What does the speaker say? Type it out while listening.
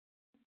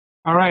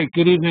All right,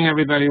 good evening,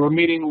 everybody. We're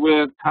meeting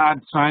with Todd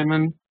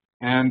Simon,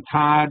 and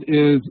Todd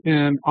is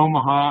in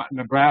Omaha,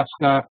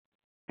 Nebraska.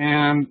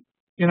 And,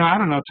 I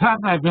don't know, Todd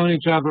and I have known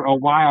each other a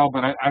while,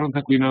 but I don't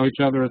think we know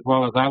each other as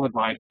well as I would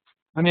like.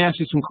 Let me ask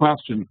you some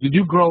questions. Did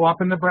you grow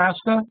up in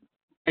Nebraska?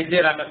 I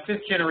did. I'm a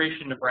fifth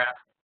generation Nebraska.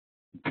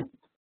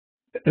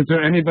 Is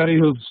there anybody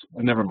who's,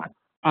 never mind.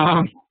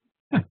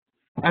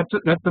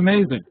 That's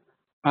amazing.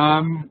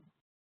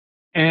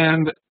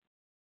 And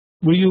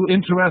were you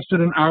interested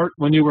in art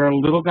when you were a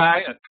little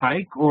guy, a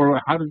tyke,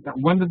 or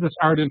when did this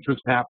art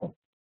interest happen?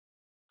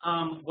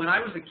 When I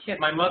was a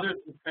kid, my mother's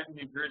from Trenton,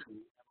 New Jersey.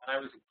 When I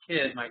was a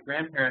kid, my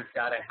grandparents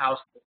got a house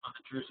on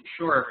the Jersey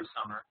Shore every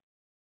summer.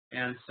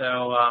 And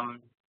so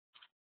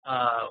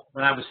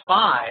when I was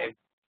 5,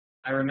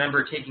 I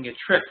remember taking a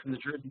trip from the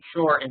Jersey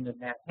Shore into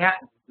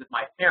Manhattan with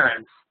my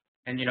parents.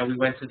 And, we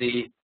went to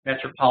the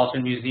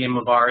Metropolitan Museum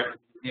of Art and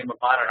Museum of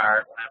Modern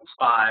Art when I was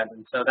 5.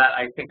 And so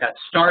I think that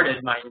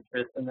started my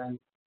interest. And then,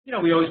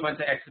 we always went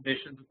to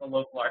exhibitions at the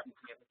local art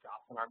museum, the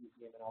Joplin Art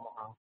Museum in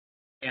Omaha.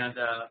 And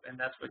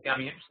that's what got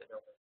me interested in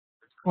it.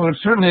 Well, it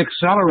certainly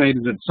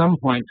accelerated at some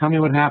point. Tell me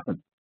what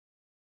happened.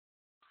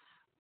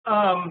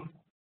 I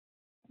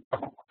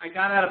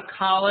got out of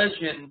college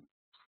in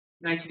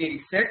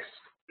 1986.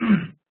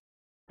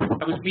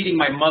 I was meeting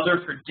my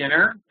mother for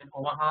dinner in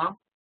Omaha,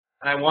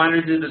 and I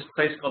wandered to this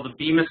place called the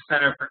Bemis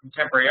Center for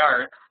Contemporary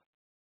Art,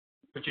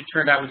 which it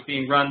turned out was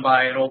being run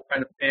by an old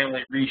friend of the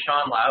family, Ree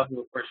Schonlau,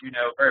 who, of course, you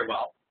know very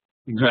well.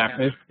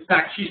 Exactly. And in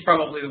fact, she's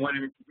probably the one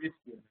who introduced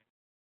you to me.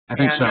 I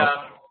think so.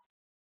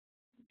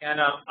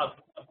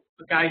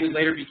 A guy who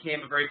later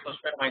became a very close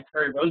friend of mine,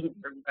 Terry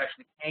Rosenberg, was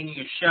actually hanging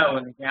a show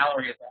in the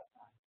gallery at that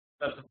time. So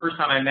that was the first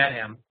time I met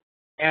him.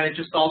 And it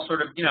just all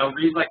sort of,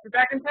 Ree's like, "You're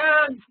back in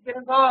town, you should get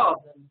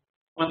involved." And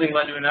one thing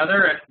led to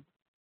another, and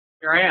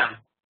here I am.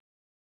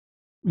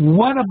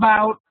 What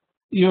about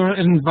your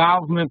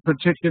involvement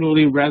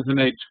particularly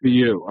resonates for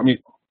you? I mean,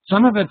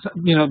 some of it's,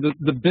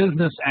 the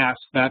business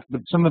aspect,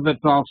 but some of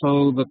it's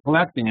also the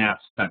collecting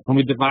aspect. Can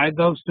we divide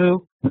those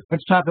two?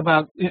 Let's talk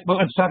about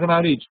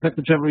each. Pick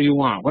whichever you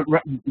want.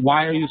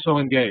 Why are you so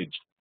engaged?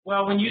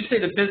 Well, when you say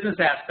the business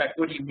aspect,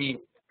 what do you mean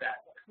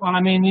exactly? Well,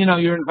 I mean,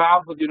 you're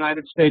involved with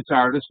United States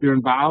Artists. You're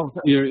involved.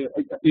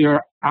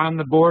 You're on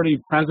the board. Are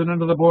you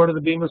president of the board of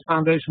the Bemis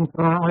Foundation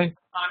currently?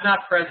 I'm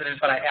not president,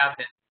 but I have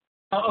been.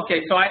 Oh,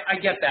 okay, so I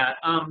get that.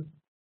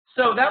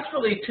 So that's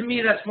really, to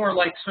me, that's more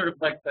like sort of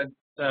like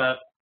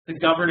the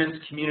governance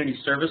community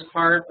service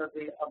part of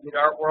the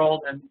art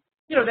world. And,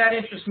 that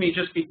interests me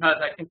just because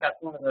I think that's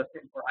one of those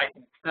things where I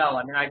can excel.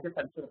 I mean, I guess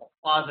I'm sort of a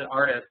closet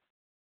artist,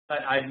 but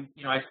I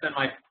spend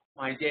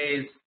my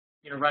days,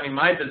 running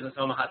my business,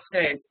 Omaha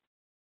Steaks.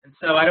 And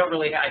so I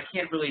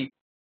can't really,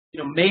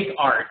 make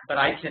art, but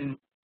I can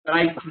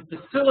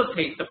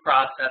facilitate the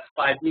process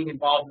by being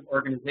involved in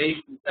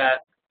organizations that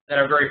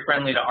are very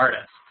friendly to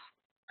artists.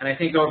 And I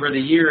think over the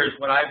years,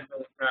 what I've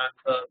really grown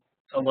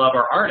to love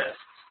are artists.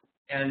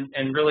 And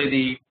really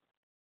the,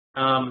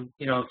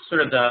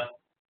 sort of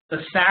the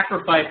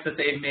sacrifice that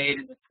they've made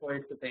and the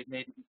choice that they've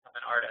made to become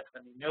an artist. I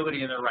mean,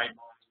 nobody in their right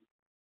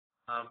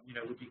mind,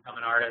 would become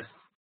an artist.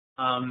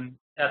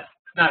 That's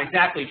not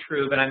exactly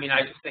true, but I mean,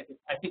 I think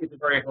it's a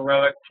very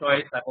heroic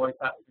choice. I've always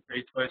thought it was a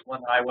great choice,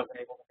 one that I wasn't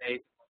able to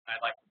make, one that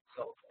I'd like to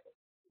facilitate.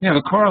 Yeah,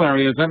 the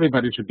corollary is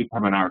everybody should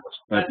become an artist.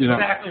 But, that's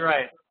exactly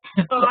right.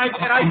 So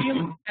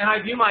I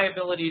view my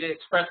ability to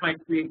express my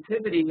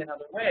creativity in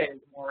other ways,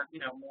 more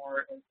in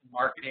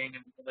marketing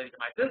and related to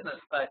my business.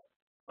 But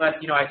I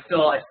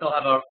still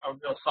have a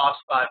real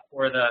soft spot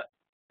for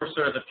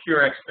sort of the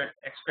pure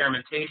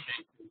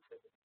experimentation.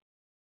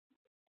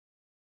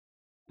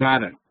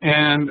 Got it.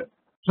 And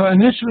so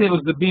initially it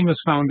was the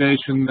Bemis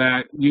Foundation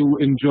that you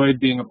enjoyed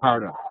being a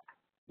part of.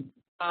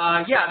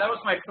 Yeah, that was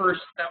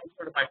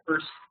sort of my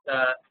first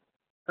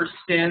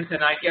stint,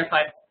 and I guess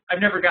I've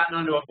never gotten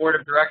onto a board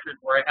of directors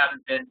where I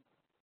haven't been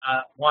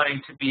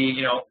wanting to be,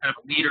 kind of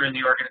a leader in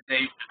the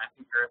organization. I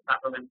think it's not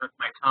really worth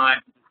my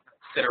time to just kind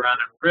of sit around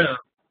in a room.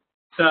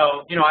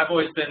 So, I've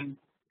always been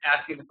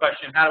asking the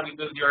question, how do we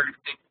move the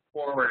organization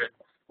forward? And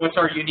what's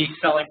our unique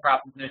selling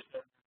proposition?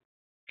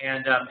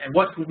 And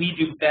what can we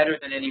do better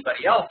than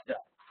anybody else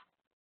does?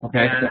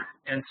 Okay.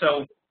 And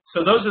so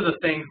those are the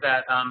things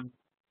that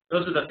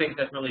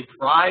really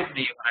drive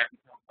me when I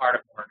become part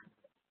of an organization.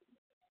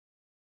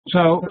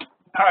 So,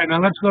 all right,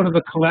 now let's go to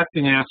the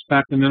collecting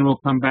aspect, and then we'll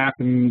come back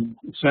and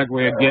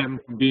segue again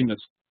from Bemis.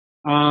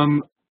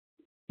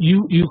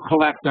 You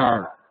collect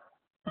art.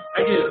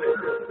 I do.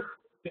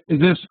 Is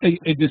this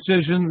a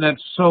decision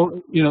that's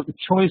the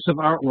choice of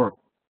artwork?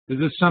 Is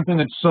this something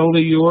that's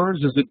solely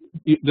yours?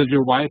 Does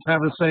your wife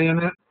have a say in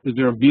it? Is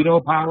there a veto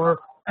power?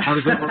 How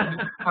does it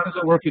work? How does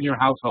it work in your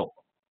household?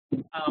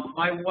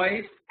 My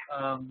wife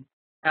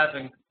has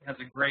a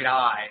great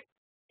eye,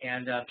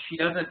 and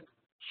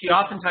she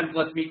oftentimes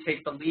lets me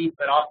take the lead,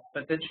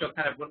 but then she'll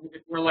kind of,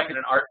 if we're like at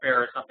an art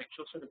fair or something,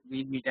 she'll sort of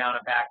lead me down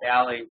a back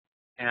alley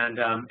and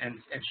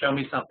show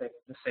me something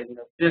and just say,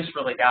 this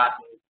really got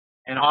me.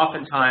 And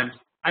oftentimes,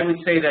 I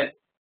would say that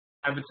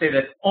I would say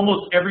that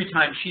almost every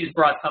time she's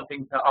brought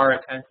something to our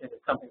attention,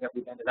 it's something that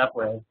we've ended up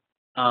with,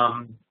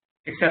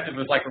 except if it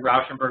was like a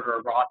Rauschenberg or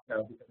a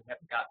Rothko, because we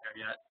haven't gotten there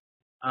yet.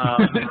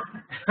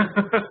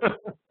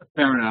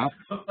 Fair enough.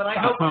 But I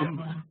hope.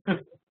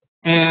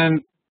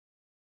 And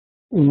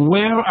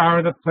where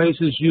are the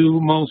places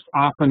you most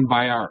often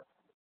buy art?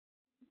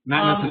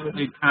 Not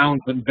necessarily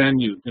towns, but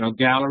venues. You know,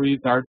 galleries,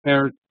 art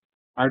fairs,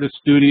 artist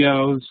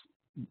studios.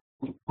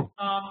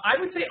 I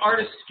would say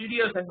artist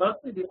studios, and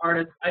mostly the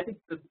artists. I think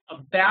a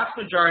vast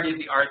majority of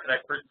the art that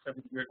I've purchased over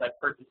the years, I've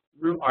purchased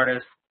through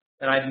artists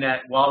that I've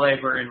met while they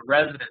were in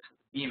residence at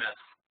the Bemis.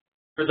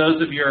 For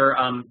those of your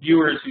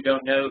viewers who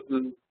don't know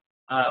who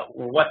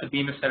or what the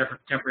Bemis Center for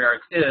Contemporary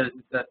Arts is,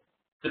 it's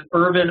an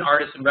urban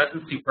artist in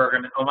residency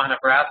program in Omaha,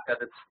 Nebraska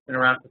that's been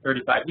around for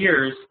 35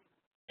 years.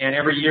 And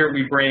every year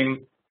we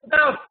bring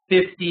about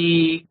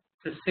 50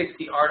 to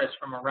 60 artists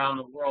from around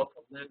the world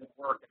to live and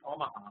work in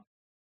Omaha.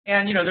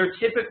 And, you know, they're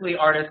typically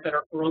artists that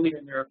are early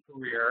in their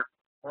career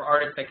or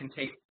artists that can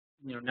take,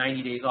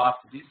 90 days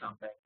off to do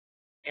something.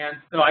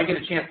 And so I get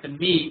a chance to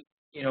meet,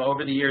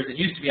 over the years. It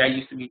used to be I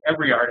used to meet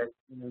every artist.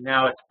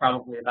 Now it's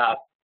probably about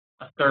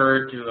a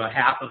third to a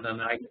half of them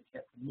that I get a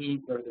chance to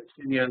meet, go to their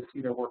studios,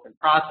 see their work in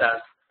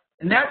process.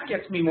 And that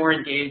gets me more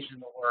engaged in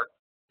the work,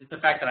 is the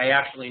fact that I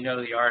actually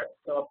know the artist.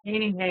 So a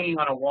painting hanging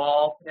on a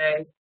wall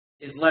today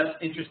is less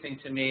interesting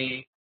to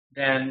me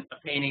than a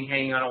painting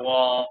hanging on a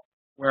wall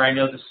where I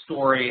know the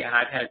story and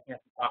I've had a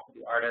chance to talk to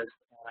the artist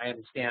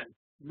and I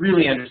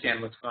really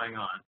understand what's going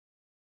on.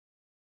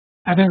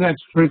 I think that's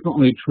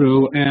frequently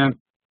true, and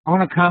I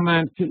want to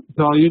comment to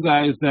all you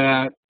guys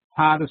that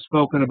Todd has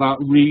spoken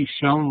about Ree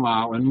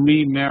Schoenlau, and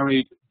Ree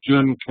married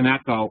Jun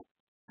Kaneko,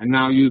 and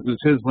now uses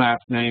his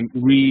last name,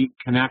 Ree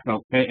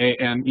Kaneko,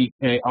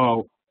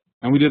 K-A-N-E-K-O.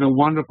 And we did a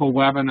wonderful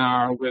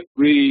webinar with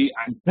Ree,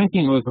 I'm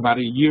thinking it was about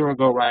a year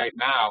ago right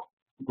now,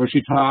 where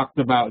she talked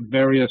about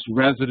various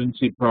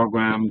residency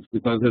programs,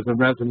 because there's a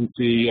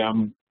residency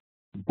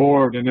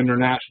board in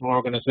international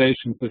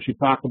organizations. So she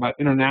talked about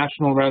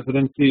international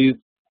residencies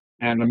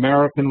and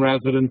American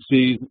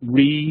residencies,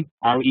 Ree,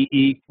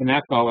 R-E-E,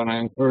 Kaneko, and I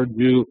encourage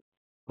you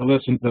to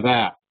listen to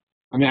that.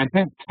 I mean, I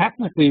think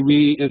technically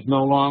Ree is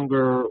no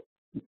longer,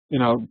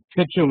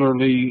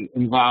 titularly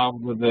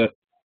involved with the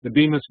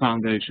Bemis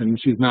Foundation.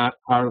 She's not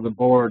part of the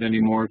board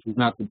anymore. She's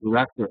not the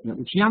director.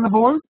 Is she on the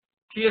board?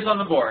 She is on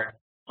the board.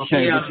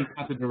 Okay, but she's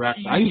not the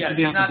director. I used to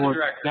be on the board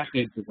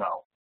decades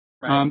ago.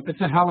 Right.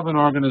 It's a hell of an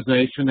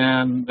organization,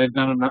 and they've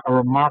done a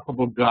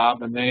remarkable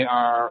job, and they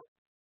are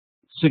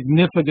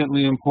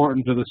significantly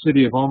important to the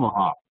city of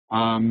Omaha.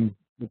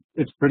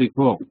 It's pretty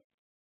cool.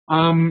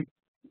 Where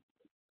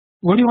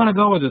do you want to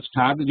go with this,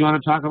 Todd? Do you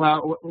want to talk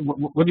about,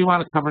 what do you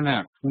want to cover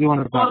next? What do you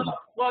want to talk about?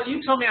 Well,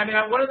 you told me,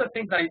 one of the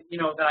things that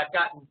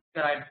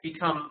I've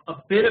become a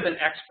bit of an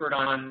expert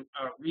on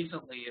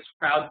recently is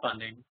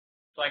crowdfunding.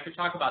 So I could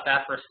talk about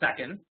that for a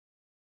second.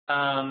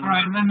 All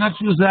right, and then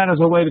let's use that as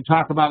a way to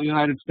talk about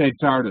United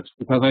States artists,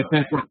 because I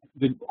think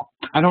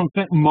I don't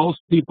think most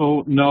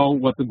people know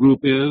what the group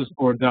is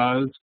or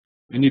does,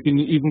 and you can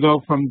even go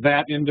from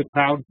that into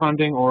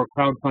crowdfunding or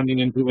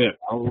crowdfunding into it.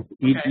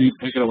 You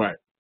take it away.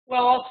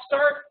 Well,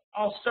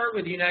 I'll start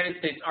with United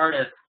States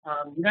Artists.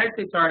 United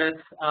States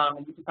Artists,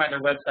 you can find their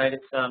website.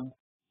 It's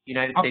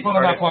United States Artists. I'll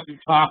pull it up while you're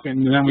talking,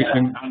 and then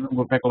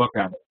we'll take a look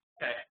at it.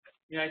 Okay.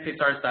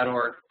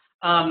 UnitedStatesArtists.org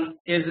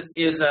is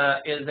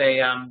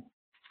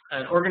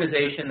an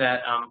organization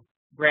that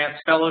grants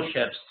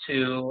fellowships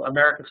to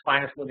America's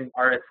finest living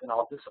artists in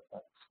all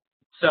disciplines.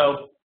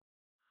 So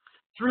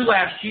through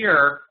last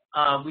year,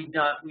 we've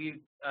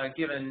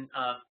given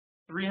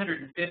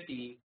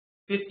 350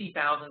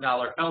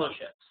 $50,000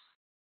 fellowships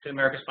to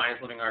America's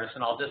finest living artists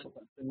in all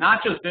disciplines, and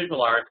not just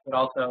visual arts, but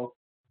also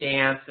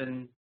dance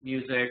and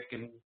music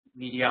and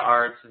media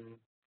arts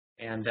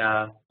and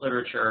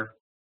literature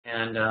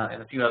and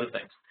a few other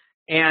things.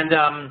 And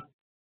the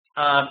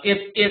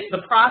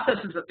process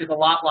is a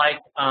lot like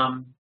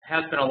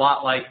has been a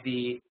lot like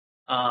the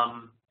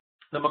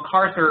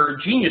MacArthur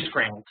Genius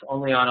Grant,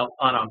 only on a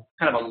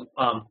kind of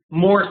a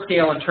more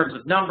scale in terms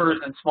of numbers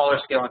and smaller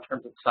scale in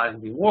terms of the size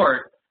of the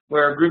award,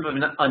 where a group of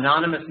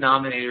anonymous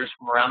nominators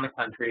from around the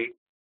country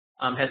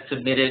has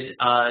submitted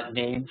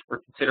names for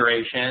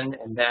consideration,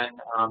 and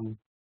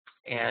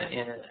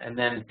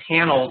then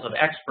panels of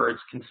experts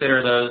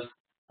consider those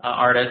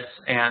artists,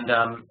 and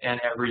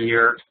every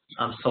year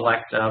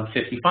select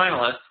 50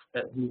 finalists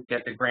who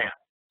get the grant.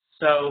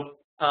 So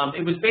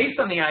it was based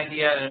on the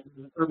idea, and it was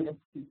an Urban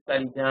Institute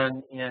study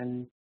done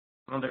in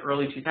the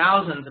early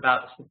 2000s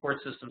about the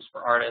support systems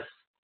for artists,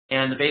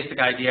 and the basic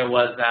idea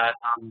was that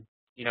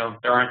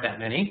there aren't that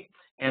many,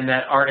 and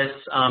that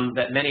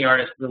many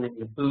artists really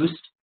need a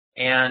boost.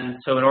 And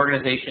so an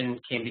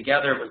organization came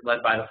together. It was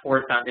led by the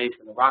Ford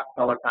Foundation, the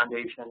Rockefeller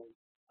Foundation,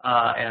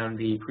 and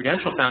the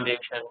Prudential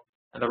Foundation,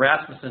 and the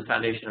Rasmussen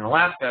Foundation in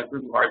Alaska. A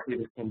group of arts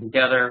leaders came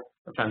together,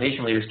 or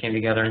foundation leaders came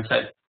together and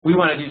said, we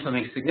want to do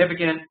something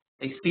significant.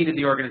 They seeded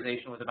the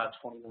organization with about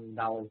 $20 million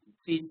in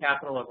seed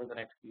capital over the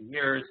next few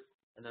years,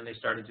 and then they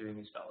started doing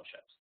these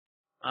fellowships.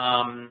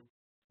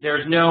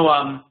 There's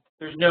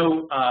there's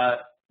no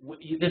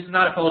this is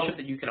not a fellowship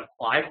that you can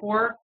apply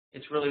for.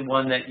 It's really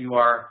one that you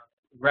are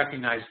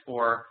recognized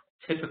for,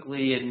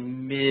 typically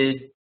in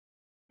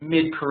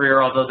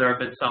mid-career, although there have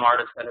been some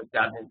artists that have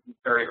gotten in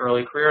very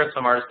early career and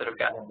some artists that have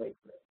gotten in late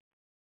career.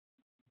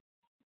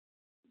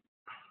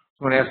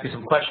 You want to ask me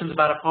some questions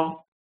about it,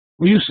 Paul?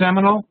 Were you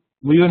seminal?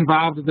 Were you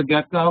involved at the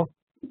get-go?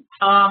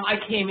 I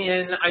came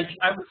in.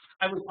 I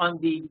was on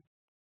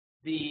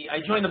I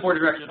joined the board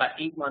of directors about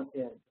 8 months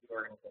into the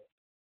organization.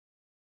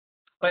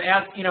 But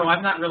as you know,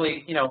 I'm not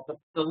really,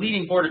 the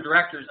leading board of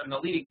directors. I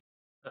mean,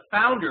 the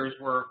founders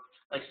were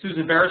like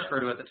Susan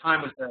Beresford, who at the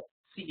time was the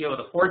CEO of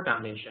the Ford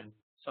Foundation.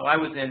 So I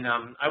was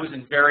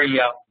in very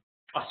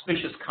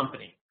auspicious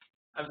company.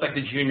 I was like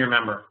the junior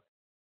member.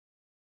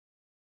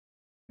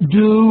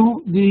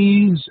 Do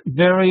these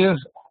various,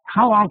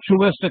 how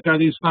altruistic are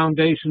these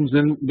foundations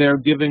in their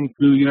giving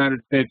to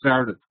United States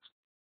artists?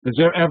 Is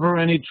there ever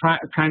any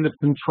kind of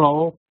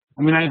control?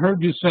 I mean, I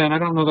heard you say, and I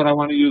don't know that I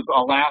want to use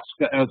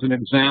Alaska as an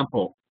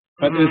example,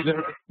 but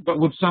but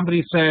would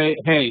somebody say,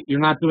 hey, you're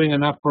not doing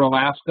enough for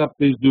Alaska,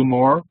 please do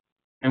more?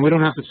 And we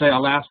don't have to say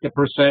Alaska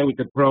per se, we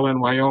could throw in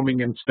Wyoming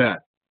instead.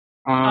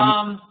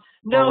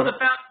 No,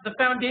 the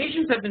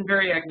foundations have been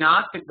very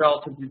agnostic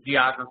relative to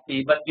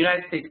geography, but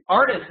United States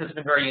Artists has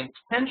been very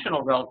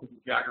intentional relative to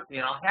geography.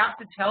 And I'll have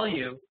to tell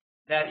you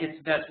that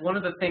that's one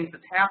of the things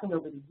that's happened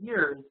over the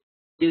years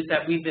is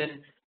that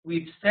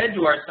we've said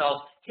to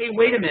ourselves, hey,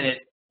 wait a minute,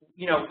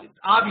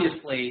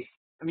 obviously,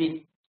 I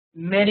mean,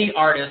 many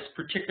artists,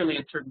 particularly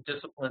in certain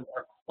disciplines,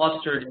 are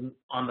clustered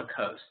on the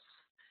coasts.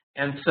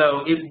 And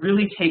so it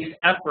really takes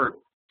effort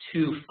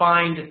to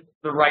find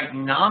the right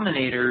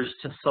nominators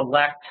to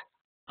select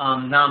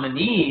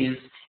nominees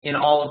in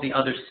all of the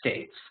other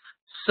states.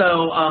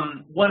 So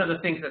one of the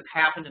things that's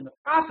happened in the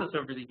process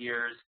over the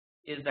years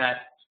is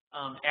that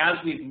as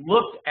we've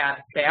looked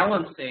at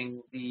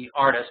balancing the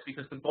artists,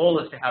 because the goal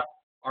is to have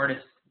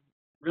artists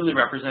really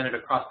represented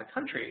across the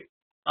country,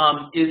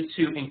 is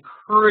to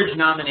encourage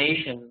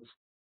nominations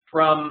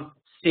from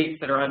states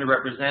that are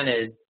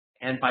underrepresented.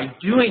 And by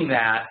doing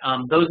that,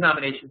 those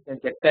nominations then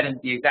get fed into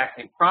the exact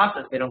same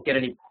process. They don't get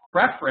any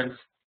preference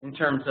in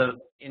terms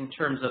of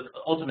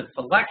ultimate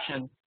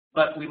selection,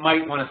 but we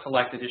might want to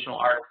select additional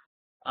artists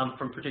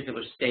from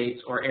particular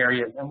states or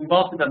areas. And we've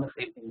also done the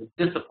same thing with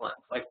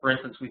disciplines. Like, for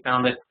instance, we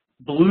found that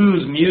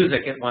blues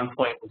music at one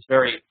point was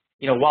very,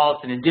 while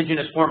it's an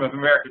indigenous form of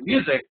American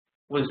music,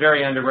 was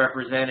very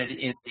underrepresented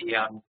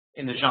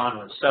in the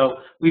genres. So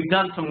we've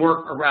done some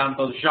work around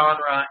both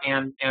genre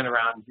and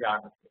around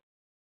geography.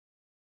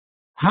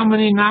 How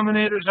many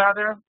nominators are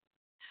there?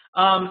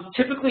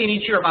 Typically in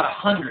each year about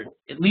 100,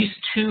 at least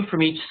 2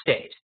 from each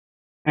state.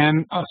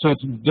 And so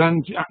it's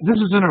done. This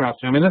is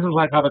interesting. I mean, this is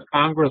like how the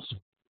Congress,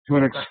 to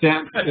an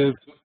extent,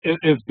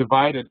 is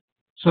divided.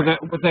 So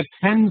that what that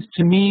tends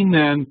to mean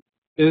then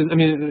is, I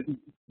mean,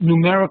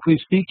 numerically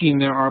speaking,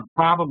 there are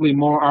probably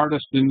more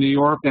artists in New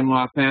York and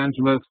Los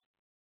Angeles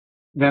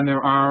than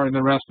there are in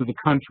the rest of the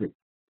country,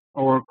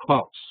 or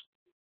close.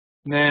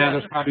 Nah,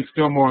 there's probably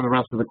still more in the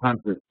rest of the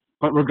country.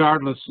 But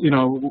regardless,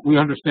 we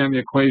understand the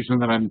equation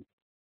that I'm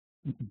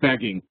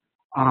begging.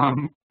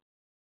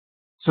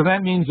 So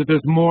that means that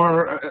there's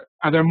more,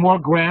 are there more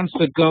grants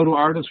that go to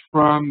artists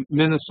from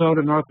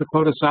Minnesota, North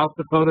Dakota, South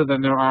Dakota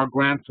than there are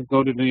grants that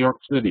go to New York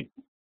City?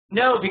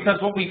 No,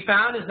 because what we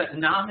found is that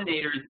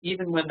nominators,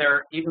 even when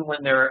they're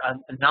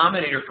a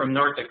nominator from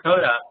North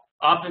Dakota,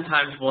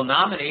 oftentimes will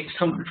nominate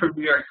someone from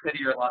New York City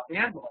or Los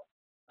Angeles.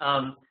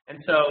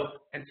 And so,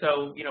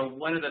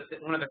 one of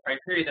the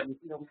criteria that we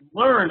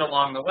learned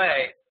along the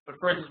way. But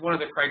for instance, one of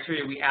the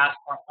criteria we asked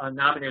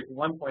nominators at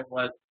one point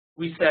was,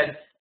 we said,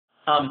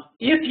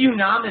 if you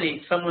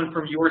nominate someone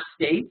from your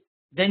state,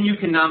 then you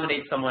can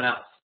nominate someone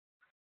else.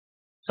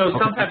 So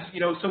sometimes,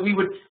 so we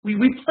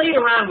played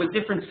around with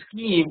different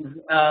schemes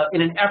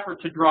in an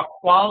effort to draw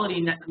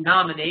quality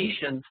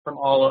nominations from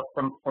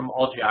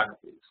all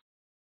geographies.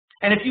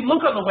 And if you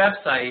look on the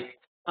website,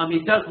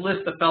 it does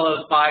list the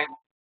fellows by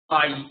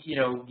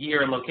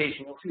year and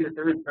location. You'll see that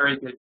there is very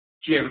good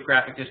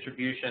geographic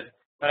distribution,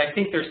 but I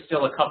think there's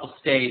still a couple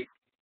states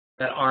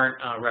that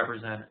aren't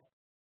represented.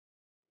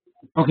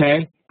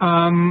 Okay.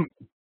 And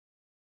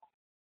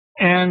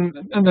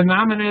the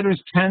nominators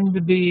tend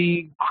to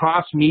be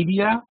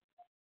cross-media?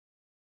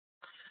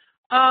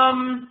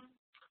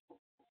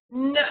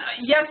 No,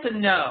 yes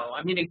and no.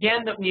 I mean,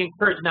 again, that we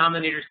encourage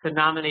nominators to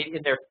nominate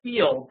in their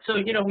field. So,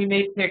 we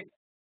may pick,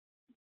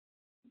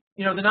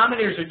 the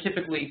nominators are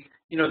typically,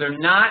 they're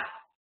not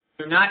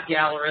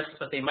gallerists,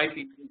 but they might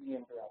be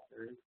museum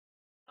directors.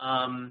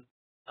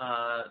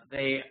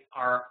 They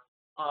are,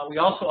 we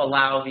also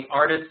allow the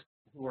artists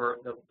who are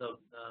the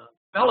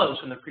fellows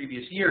from the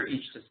previous year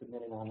each to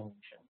submit a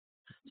nomination.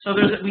 So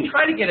we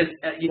try to get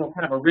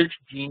kind of a rich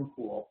gene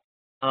pool.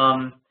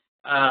 I'll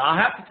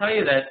have to tell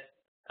you that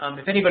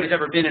if anybody's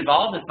ever been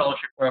involved in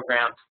fellowship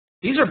programs,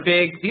 these are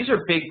big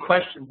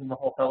questions in the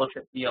whole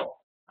fellowship deal.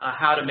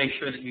 How to make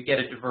sure that you get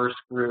a diverse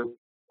group,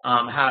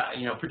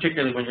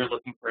 particularly when you're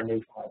looking for a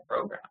nationwide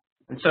program.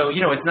 And so,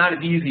 it's not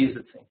as easy as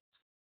it seems.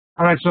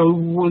 All right,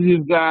 so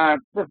you've got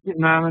 50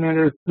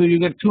 nominators. So you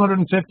get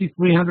 250,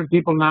 300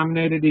 people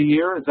nominated a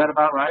year. Is that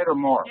about right or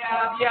more?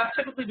 Yeah,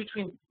 typically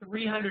between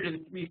 300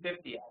 and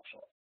 350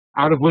 actually.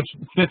 Out of which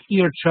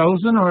 50 are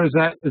chosen, or is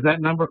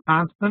that number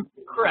constant?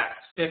 Correct,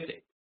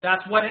 50.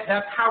 That's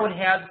how it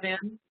has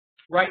been.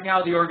 Right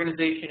now, the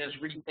organization is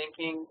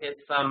rethinking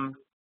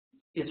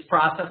its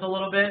process a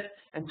little bit,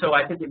 and so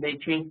I think it may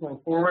change going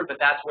forward. But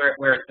that's where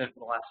it's been for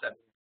the last 7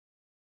 years.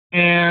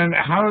 And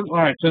all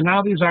right, so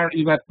now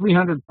you've got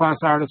 300 plus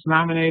artists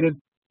nominated.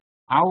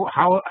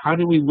 How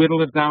do we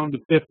whittle it down to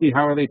 50?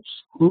 How does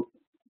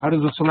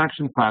the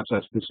selection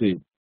process proceed?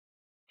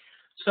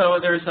 So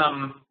there's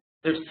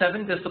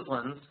 7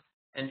 disciplines,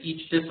 and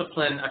each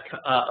discipline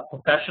a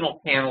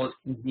professional panel is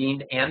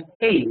convened and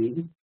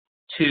paid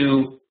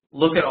to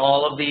look at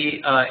all of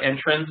the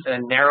entrants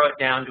and narrow it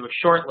down to a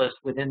short list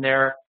within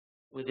their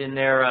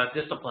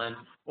discipline.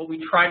 What we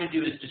try to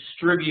do is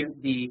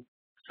distribute the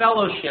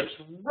fellowships.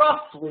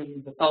 Roughly,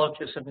 the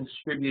fellowships have been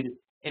distributed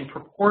in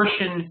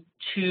proportion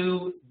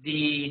to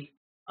the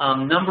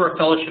number of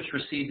fellowships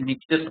received in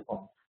each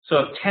discipline. So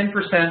if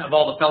 10% of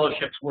all the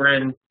fellowships were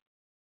in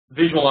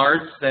visual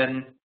arts,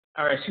 then,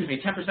 or excuse me,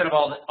 10% of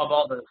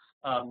all the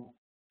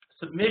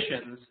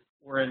submissions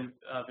were in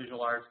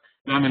visual arts.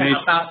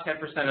 About 10%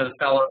 of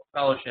the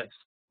fellowships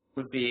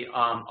would be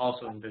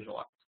also in visual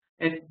arts.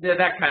 And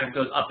that kind of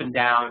goes up and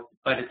down,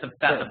 but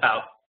that's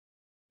about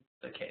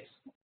the case.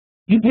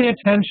 You pay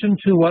attention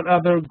to what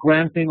other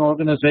granting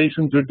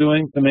organizations are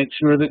doing to make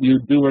sure that you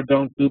do or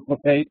don't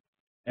duplicate,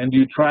 and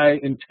you try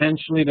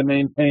intentionally to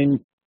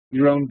maintain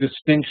your own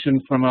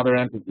distinction from other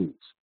entities?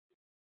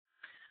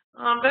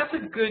 That's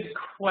a good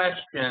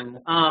question.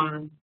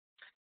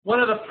 One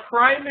of the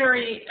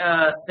primary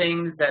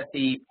things that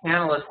the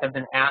panelists have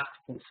been asked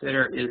to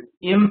consider is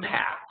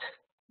impact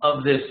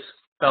of this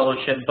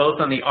fellowship,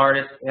 both on the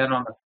artist and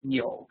on the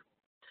field.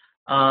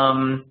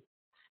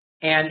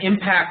 And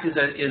impact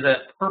is a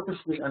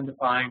purposely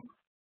undefined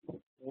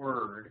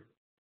word,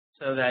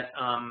 so that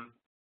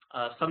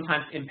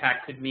sometimes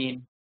impact could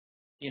mean,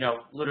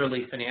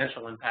 literally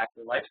financial impact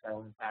or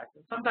lifestyle impact,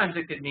 and sometimes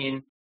it could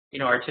mean,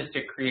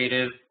 artistic,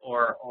 creative,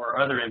 or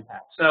other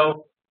impact.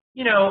 So,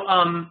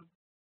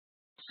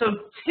 so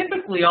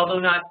typically, although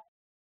not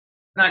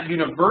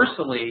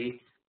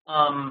universally,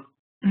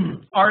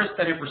 artists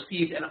that have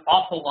received an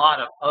awful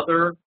lot of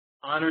other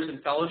honors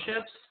and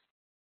fellowships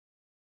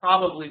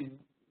probably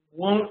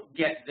won't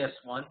get this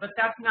one, but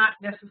that's not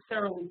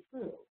necessarily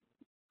true.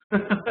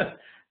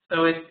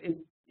 So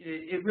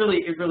it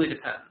really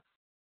depends.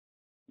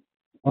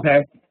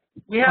 Okay.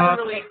 We've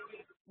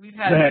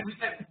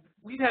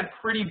had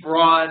pretty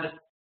broad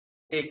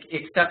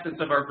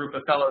acceptance of our group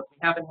of fellows. We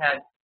haven't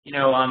had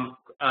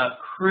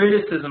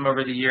criticism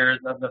over the years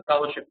of the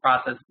fellowship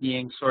process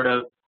being sort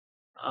of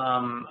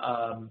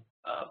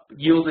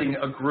yielding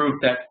a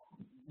group that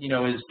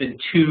has been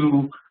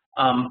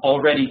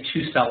already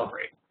too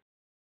celebrated.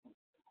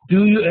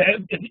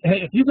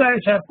 If you guys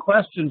have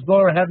questions,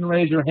 go ahead and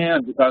raise your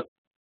hand, because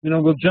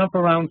we'll jump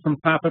around from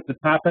topic to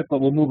topic, but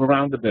we'll move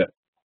around a bit.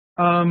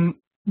 Do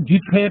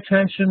you pay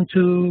attention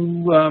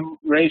to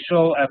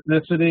racial,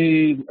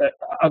 ethnicity,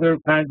 other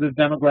kinds of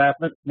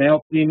demographics,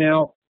 male,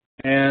 female,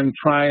 and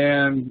try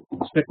and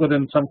stick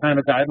within some kind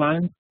of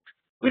guidelines?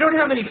 We don't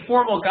have any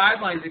formal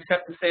guidelines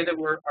except to say that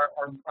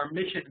our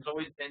mission has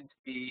always been to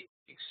be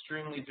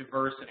extremely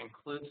diverse and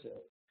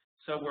inclusive.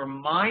 So we're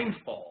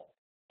mindful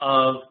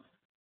of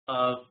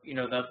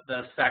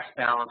the sex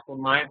balance. We're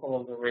mindful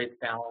of the race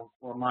balance.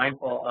 We're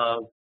mindful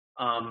of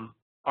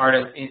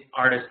artists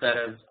that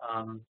have,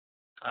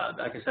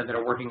 like I said, that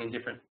are working in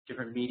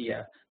different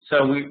media.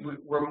 So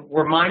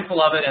we're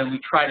mindful of it, and we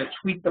try to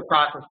tweak the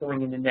process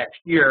going into next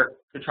year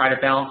to try to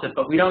balance it.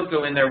 But we don't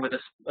go in there with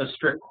a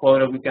strict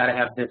quota. We've got to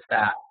have this,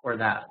 that, or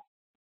that.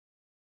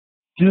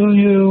 Do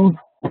you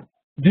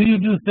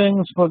do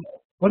things for,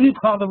 what do you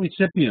call the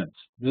recipients?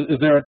 Is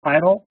there a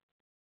title?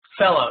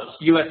 Fellows,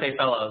 USA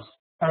Fellows.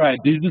 All right.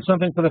 Do you do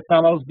something for the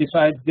fellows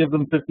besides give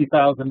them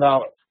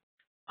 $50,000?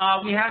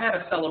 We have had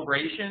a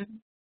celebration,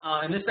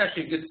 and this is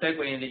actually a good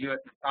segue into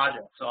USA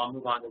Project, so I'll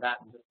move on to that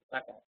in just a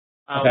second.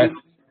 Okay.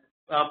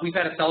 We've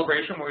had a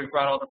celebration where we've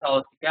brought all the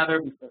fellows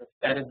together. We've sort of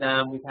feted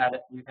them. We've had a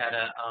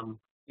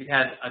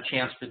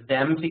chance for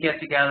them to get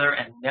together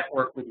and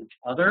network with each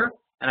other.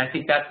 And I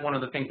think that's one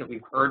of the things that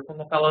we've heard from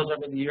the fellows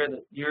over the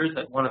years,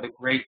 that one of the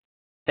great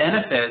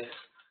benefits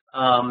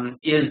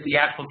is the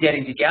actual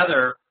getting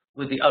together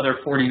with the other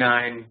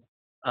 49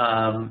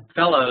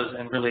 fellows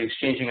and really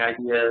exchanging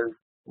ideas,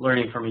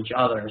 learning from each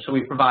other. So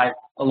we provide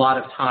a lot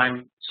of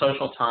time,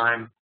 social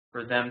time,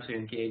 for them to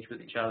engage with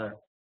each other.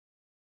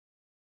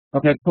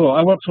 Okay, cool.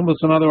 I work with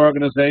some other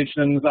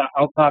organizations.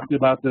 I'll talk to you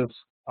about this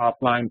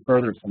offline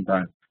further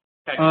sometime.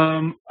 Okay.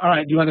 All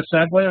right, do you want to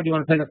segue, or do you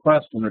want to take a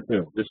question or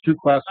two? There's 2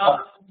 questions.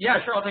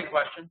 Yeah, sure, I'll take a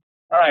question.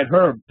 All right,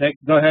 Herb,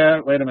 go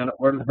ahead. Wait a minute,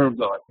 where did Herb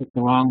go? I clicked the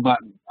wrong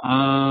button.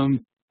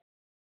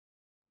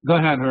 Go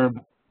ahead, Herb.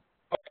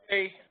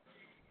 Okay,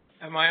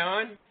 am I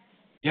on?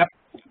 Yep.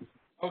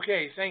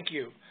 Okay, thank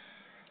you.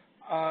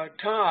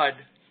 Todd,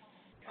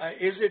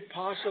 is it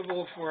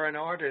possible for an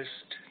artist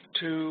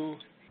to,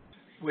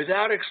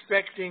 without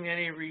expecting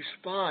any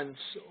response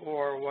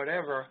or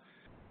whatever,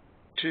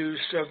 to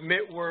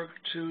submit work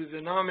to the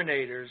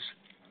nominators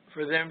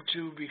for them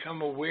to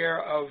become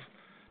aware of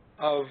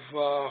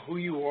who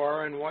you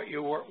are and what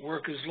your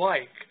work is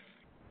like?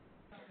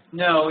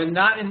 No, and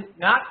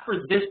not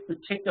for this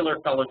particular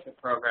fellowship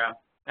program.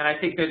 And I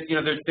think that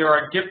there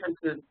are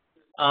differences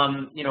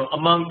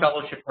among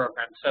fellowship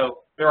programs. So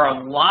there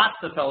are lots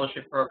of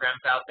fellowship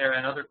programs out there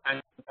and other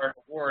kinds of art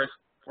awards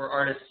where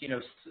artists,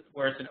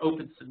 where it's an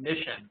open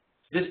submission.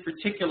 This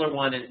particular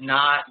one is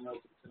not an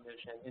open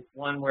submission. It's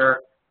one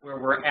where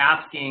we're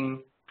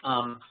asking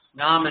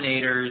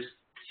nominators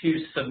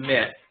to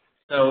submit.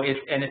 So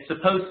it's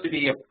supposed to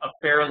be a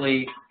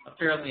fairly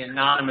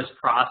anonymous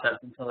process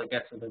until it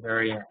gets to the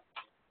very end.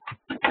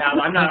 Now,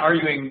 I'm not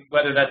arguing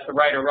whether that's the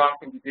right or wrong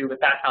thing to do, but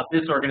that's how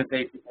this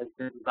organization has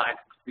been designed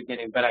from the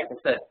beginning. But like I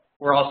said,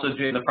 we're also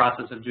doing the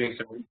process of doing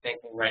some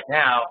rethinking right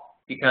now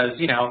because,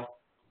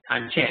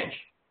 times change.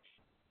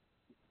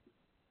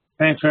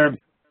 Thanks, Herb.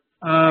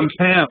 Pam.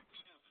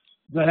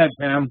 Go ahead,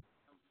 Pam.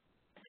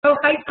 Oh,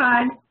 hi,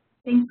 Todd.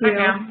 Thank you.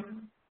 Hi,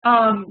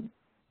 Pam.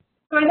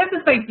 So I have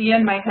this idea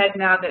in my head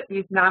now that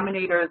these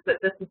nominators, that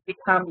this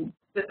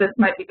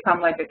might become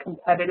like a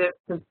competitive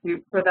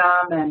pursuit for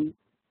them, and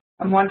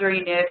I'm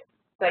wondering if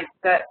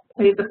that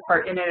plays a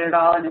part in it at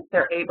all, and if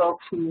they're able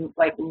to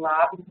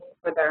lobby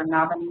for their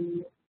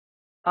nominees,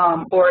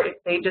 or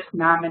if they just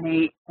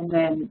nominate and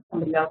then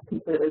somebody else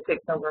completely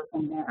takes over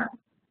from there.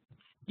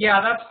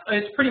 Yeah,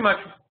 it's pretty much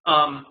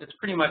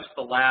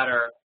the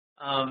latter.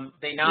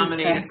 They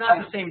nominate. Okay. It's not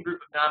the same group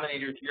of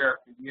nominators year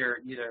after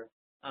year either,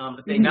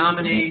 but they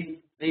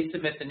nominate. They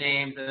submit the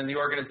names, and then the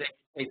organization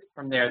takes it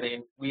from there.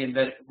 We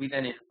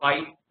then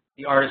invite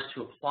the artist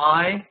to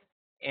apply.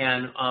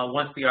 And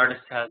once the artist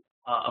has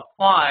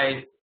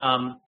applied,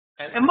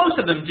 and most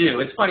of them do.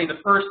 It's funny, the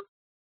first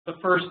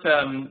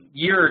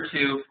year or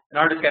two, an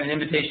artist got an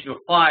invitation to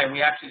apply, and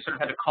we actually sort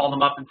of had to call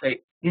them up and say,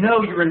 you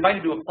were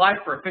invited to apply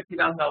for a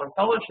 $50,000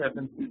 fellowship,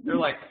 and they're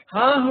like,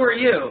 huh, who are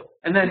you?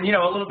 And then,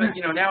 a little bit,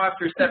 now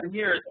after 7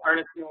 years,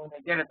 artists, when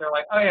they get it, they're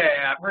like, oh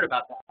yeah, I've heard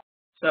about that.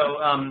 So,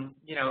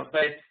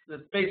 but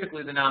it's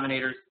basically the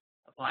nominators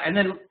apply. And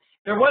then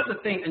there was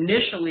a thing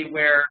initially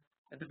where,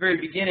 at the very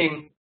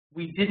beginning,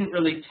 we didn't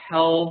really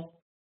tell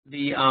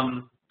the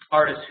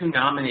artists who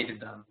nominated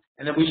them.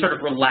 And then we sort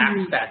of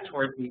relaxed that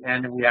towards the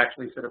end, and we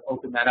actually sort of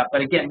opened that up.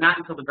 But again, not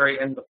until the very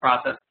end of the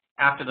process,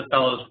 after the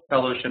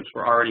fellowships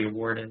were already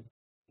awarded.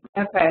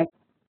 Okay,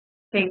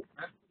 thanks.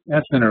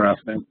 That's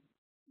interesting.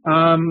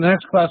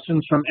 Next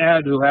question's from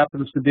Ed, who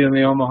happens to be in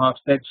the Omaha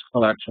Steaks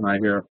collection, I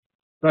hear.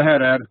 Go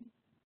ahead, Ed.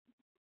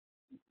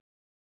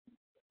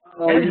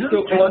 I'm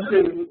still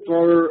collecting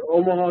for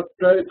Omaha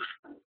Steaks.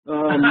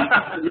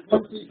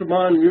 One piece of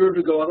mine years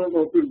ago, I don't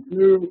know if it was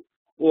you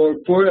or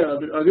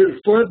Fred. I guess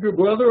Fred, your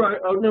brother?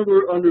 I've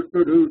never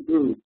understood who's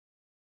who.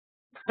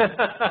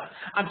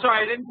 I'm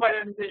sorry, I didn't quite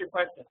understand your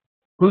question.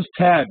 Who's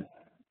Ted?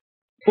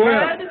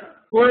 Fred.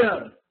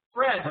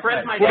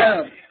 Fred's my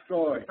dad.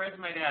 Sorry. Fred's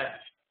my dad.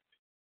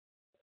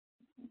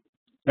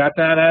 Got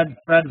that, Ed?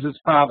 Fred's his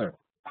father.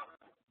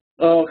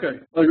 Oh, okay.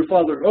 Oh, your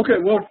father. Okay,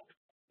 well,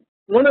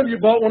 one of you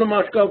bought one of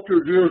my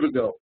sculptures years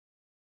ago.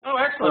 Oh,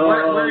 excellent.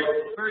 Where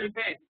are you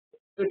based?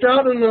 It's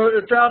out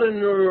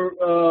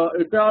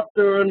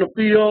there in the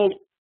field,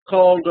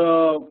 called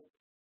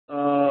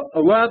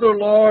a rather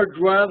large,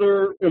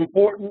 rather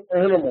important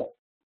animal.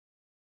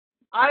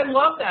 I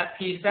love that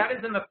piece. That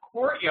is in the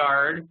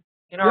courtyard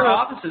in our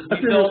offices.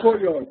 That's in the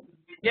courtyard.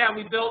 Yeah,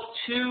 we built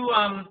two.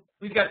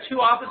 We've got two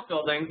office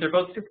buildings. They're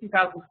both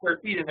 60,000 square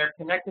feet, and they're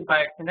connected by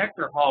a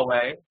connector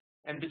hallway.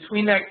 And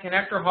between that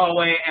connector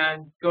hallway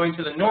and going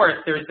to the north,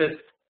 there's this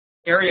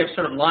area of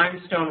sort of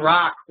limestone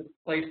rock that's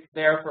placed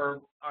there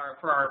for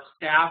our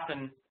staff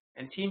and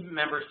team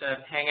members to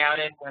hang out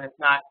in when it's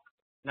not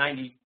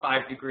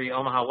 95-degree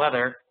Omaha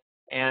weather.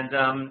 And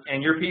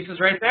your piece is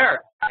right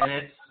there, and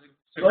it's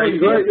a great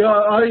great.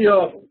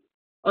 Yeah,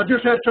 I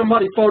just had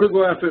somebody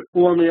photograph it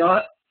for me.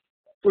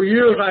 For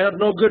years I had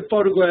no good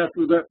photographs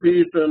of that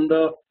piece, and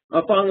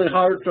I finally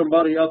hired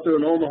somebody out there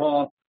in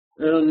Omaha,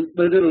 and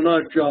they did a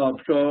nice job.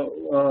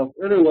 So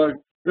anyway,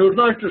 it was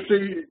nice to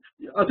see.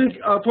 I think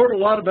I've heard a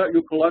lot about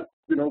your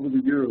collection over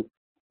the years.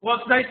 Well,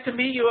 it's nice to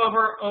meet you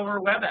over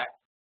WebEx.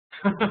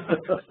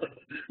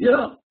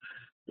 Yeah.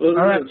 Well,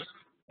 all right.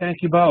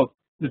 Thank you both.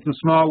 It's a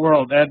small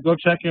world. Ed, go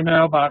check your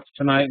mailbox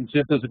tonight and see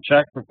if there's a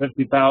check for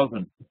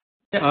 $50,000.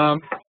 Yeah.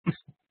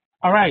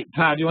 All right,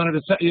 Todd, you wanted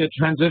to set you a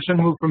transition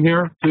move from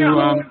here to?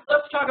 Yeah,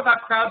 let's talk about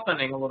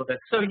crowdfunding a little bit.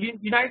 So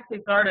United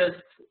States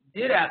Artists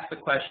did ask the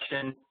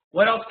question,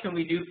 what else can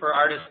we do for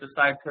artists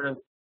besides sort of,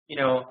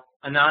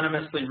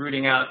 anonymously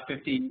rooting out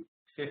 50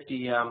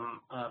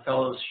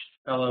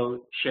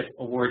 fellowship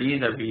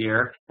awardees every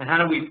year, and how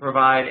do we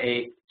provide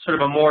a sort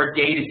of a more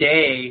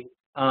day-to-day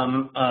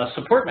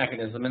support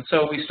mechanism? And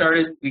so we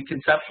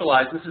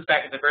conceptualized, this is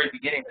back at the very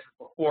beginning, this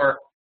is before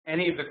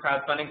any of the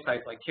crowdfunding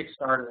sites like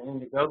Kickstarter and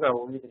Indiegogo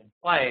were even in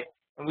play,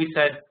 and we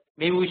said,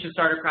 maybe we should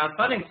start a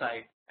crowdfunding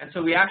site. And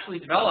so we actually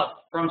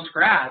developed from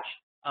scratch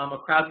a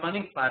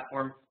crowdfunding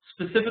platform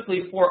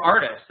specifically for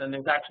artists, and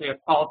there's actually a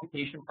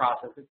qualification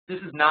process. This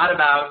is not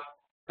about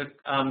the,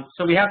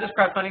 so we have this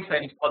crowdfunding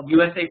site. It's called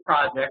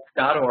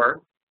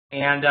usaprojects.org,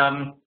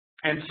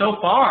 and so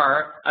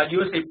far,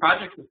 USA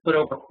Projects has put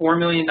over $4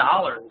 million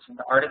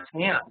into artists'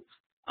 hands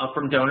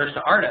from donors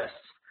to artists.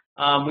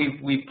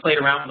 We've played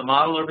around with the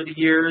model over the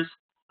years.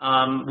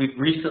 We've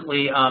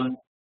recently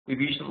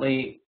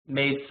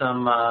made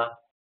some. Are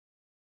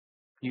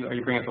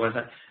you bringing up the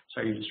website?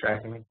 Sorry, you're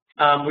distracting me.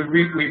 We've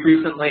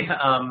recently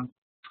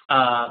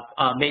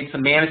made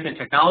some management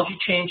technology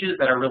changes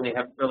that are really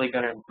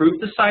going to improve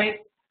the site,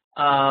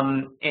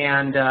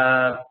 and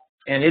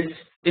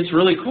it's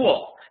really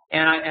cool.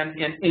 And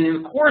in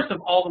the course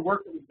of all the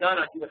work that we've done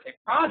on USA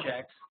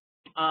Projects,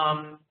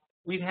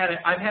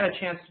 I've had a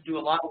chance to do a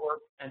lot of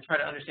work and try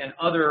to understand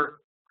other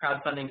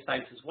crowdfunding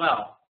sites as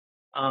well.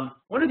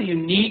 One of the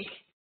unique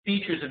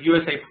features of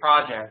USA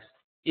Projects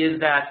is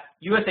that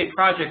USA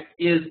Projects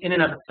is in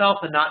and of itself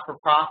a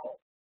not-for-profit.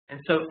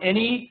 And so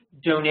any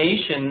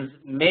donations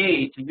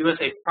made to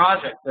USA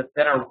Projects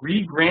that are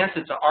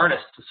re-granted to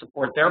artists to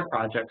support their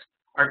projects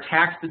are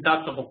tax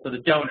deductible for the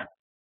donor.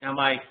 Now,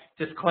 my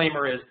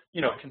disclaimer is,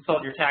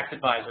 consult your tax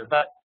advisor.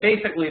 But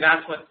basically,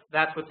 that's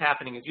what's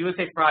happening. Is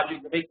USA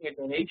Projects are making a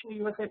donation to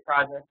USA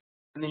Projects,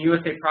 and then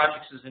USA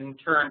Projects is in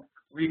turn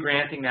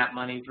re-granting that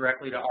money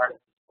directly to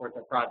artists to support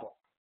their project.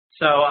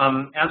 So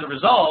as a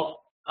result,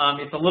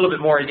 it's a little bit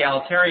more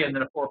egalitarian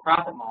than a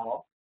for-profit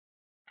model.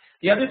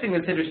 The other thing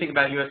that's interesting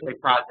about USA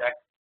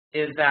Projects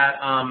is that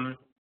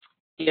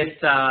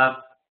it's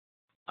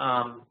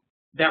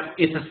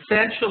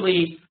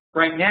essentially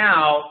right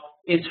now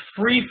it's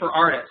free for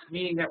artists,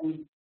 meaning that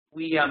we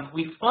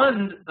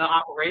fund the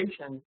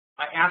operation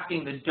by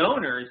asking the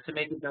donors to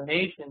make a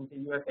donation to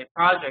USA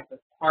Projects as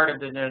part of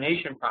the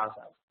donation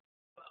process.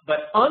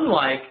 But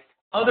unlike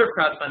other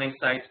crowdfunding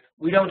sites,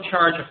 we don't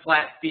charge a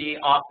flat fee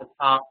off the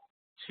top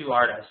to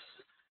artists,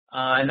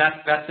 and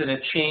that's been a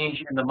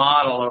change in the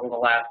model over the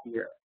last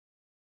year.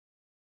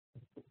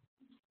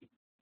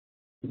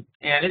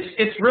 And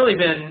it's really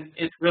been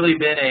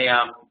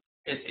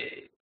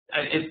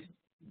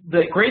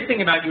the great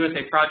thing about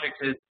USA Projects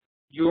is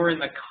you're in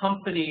the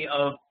company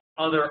of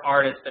other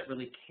artists that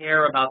really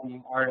care about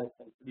being artists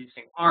and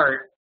producing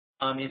art.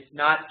 It's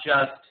not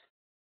just,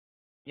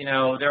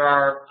 there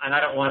are, and I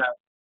don't want to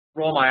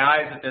roll my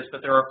eyes at this,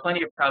 but there are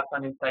plenty of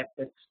crowdfunding sites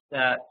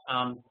that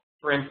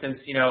for instance,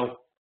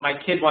 my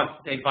kid wants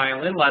to take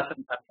violin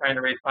lessons. I'm trying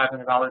to raise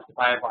 $500 to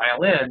buy a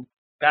violin.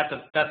 That's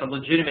a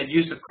legitimate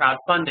use of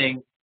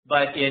crowdfunding,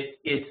 but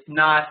it's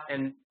not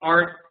an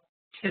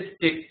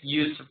artistic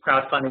use of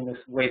crowdfunding this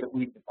way that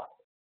we define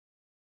it.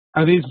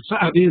 Are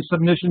these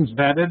submissions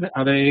vetted?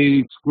 Are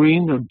they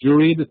screened or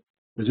juried?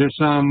 Is there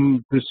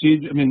some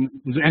procedure? I mean,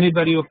 does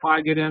anybody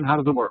apply, get in? How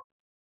does it work?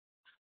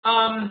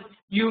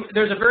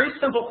 There's a very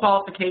simple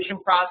qualification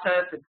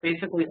process. It's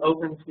basically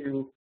open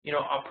to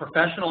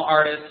professional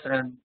artists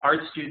and art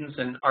students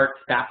and art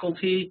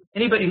faculty,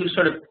 anybody who's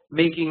sort of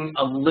making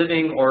a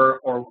living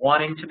or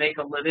wanting to make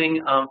a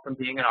living from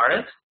being an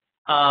artist.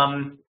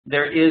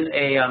 There is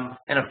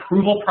an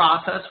approval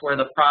process where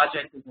the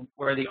project is,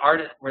 where the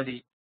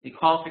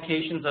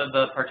qualifications of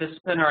the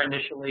participant are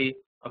initially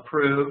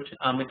approved.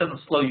 It doesn't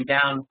slow you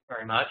down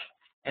very much,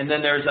 and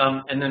then there is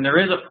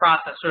a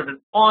process, sort of an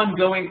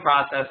ongoing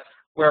process,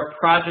 where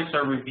projects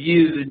are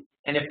reviewed,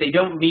 and if they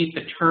don't meet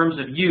the terms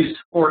of use,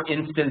 for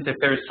instance, if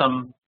there's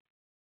some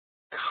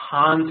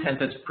content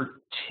that's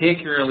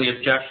particularly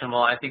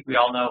objectionable, I think we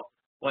all know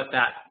what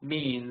that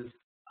means,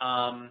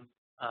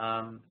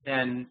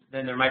 then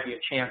there might be a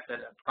chance that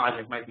a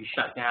project might be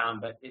shut down.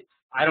 But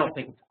I don't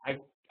think, I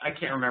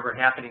can't remember it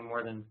happening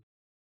more than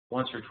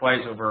once or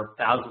twice over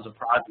thousands of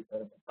projects that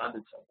have been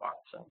funded so far.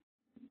 So.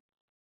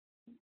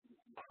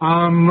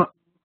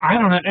 I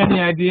don't have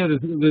any idea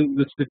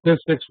the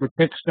statistics for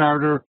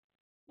Kickstarter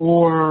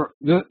or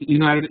the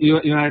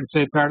United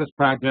States Artist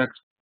Projects.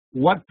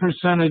 What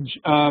percentage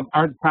of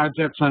art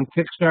projects on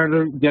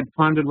Kickstarter get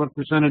funded? What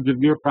percentage of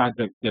your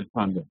projects get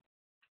funded?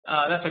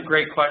 That's a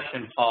great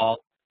question, Paul.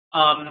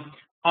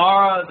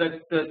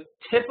 The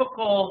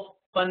typical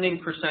funding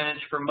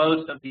percentage for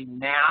most of the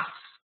mass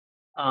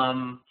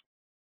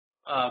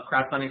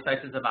crowdfunding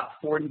sites is about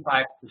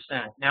 45%.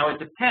 Now it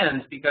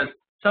depends, because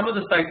some of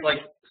the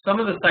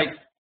sites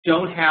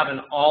don't have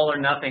an all or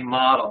nothing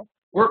model.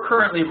 We're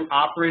currently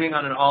operating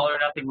on an all or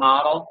nothing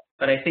model,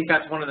 but I think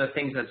that's one of the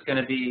things that's going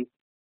to be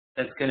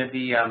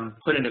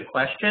put into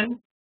question,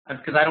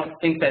 because I don't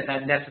think that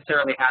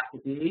necessarily has to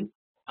be.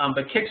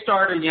 But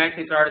Kickstarter and United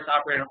States Artists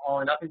operate on an all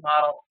or nothing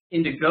model.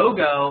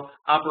 Indiegogo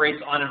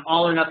operates on an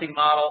all or nothing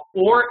model,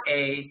 or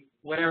a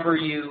whatever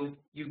you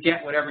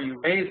get, whatever you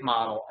raise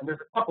model. And there's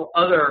a couple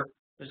other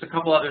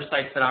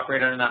sites that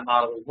operate under that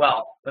model as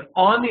well. But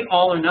on the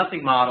all or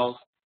nothing models,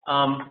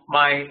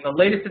 the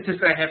latest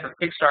statistic I had for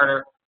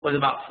Kickstarter was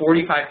about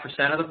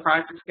 45% of the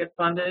projects get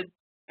funded,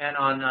 and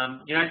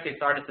on United States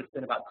Artists it's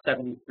been about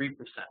 73%.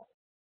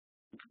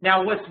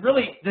 Now,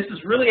 this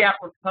is really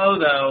apropos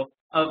though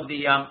of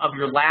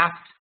your last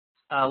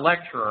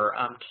lecturer,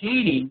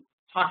 Katie,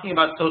 talking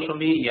about social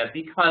media,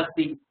 because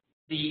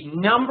the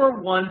number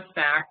one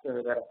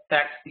factor that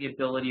affects the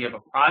ability of a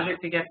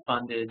project to get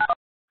funded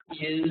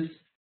is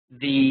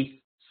the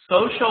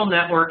social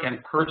network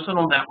and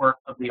personal network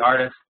of the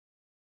artist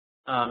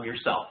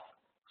yourself.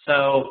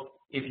 So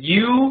if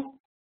you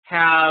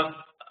have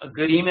a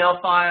good email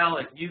file,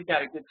 if you've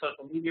got a good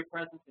social media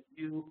presence, if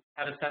you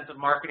have a sense of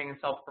marketing and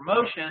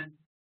self-promotion,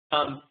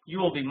 you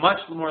will be much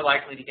more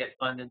likely to get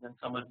funded than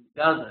someone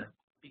who doesn't,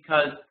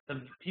 because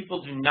the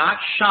people do not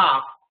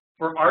shop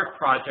for art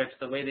projects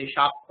the way they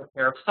shop for a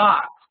pair of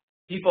socks.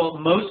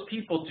 Most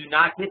people do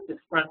not hit this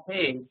front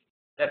page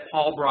that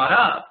Paul brought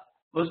up.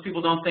 Most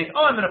people don't think,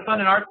 oh, I'm going to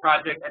fund an art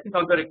project. I think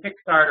I'll go to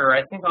Kickstarter, or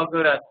I think I'll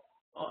go to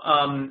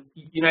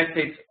United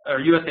States or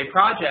USA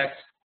Projects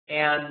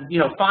and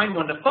find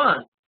one to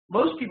fund.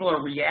 Most people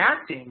are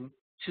reacting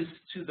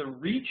to the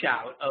reach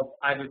out of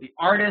either the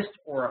artist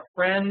or a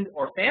friend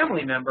or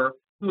family member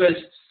who has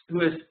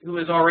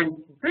already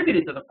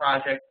contributed to the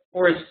project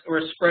or is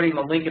spreading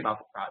the link about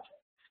the project.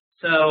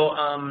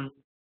 So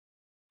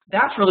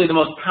that's really the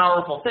most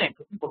powerful thing.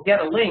 When people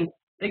get a link,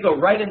 they go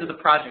right into the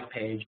project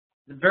page.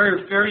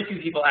 Very, very few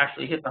people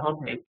actually hit the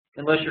homepage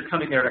unless you're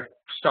coming there to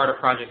start a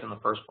project in the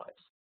first place.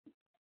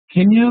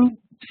 Can you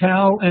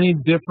tell any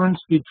difference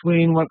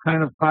between what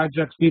kind of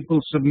projects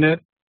people submit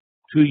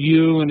to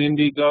you and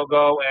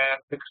Indiegogo and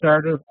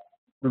Kickstarter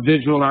for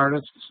visual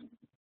artists?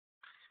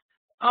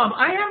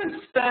 I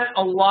haven't spent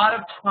a lot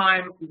of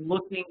time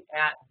looking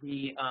at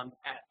the,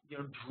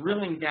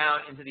 drilling down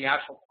into the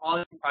actual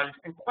quality of projects.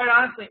 And quite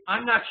honestly,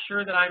 I'm not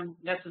sure that I'm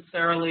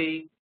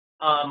necessarily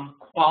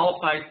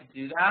qualified to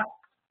do that.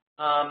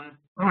 All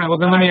right, well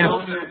then let me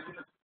ask you,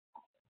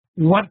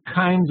 what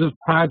kinds of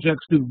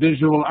projects do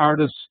visual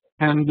artists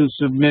tend to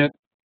submit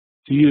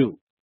to you?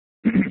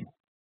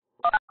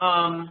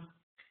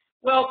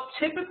 Well,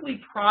 typically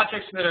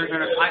projects that are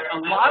going to, a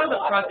lot of the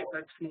projects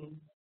I've seen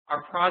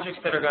are projects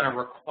that are going to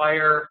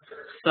require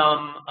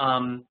some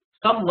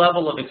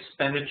level of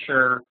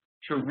expenditure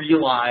to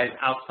realize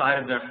outside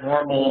of their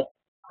normal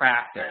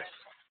practice.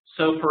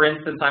 So, for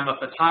instance, I'm a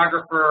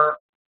photographer,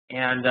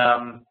 and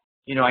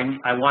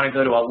I want to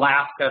go to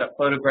Alaska to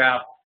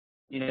photograph,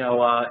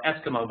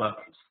 Eskimo bones.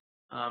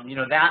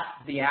 That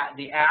the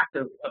act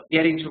of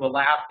getting to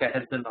Alaska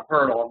has been the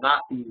hurdle,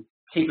 not the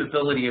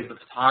capability of the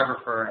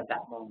photographer at that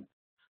moment.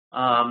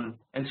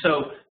 And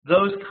so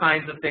those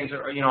kinds of things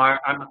are,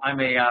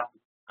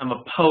 I'm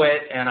a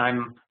poet, and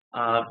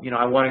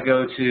I want to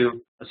go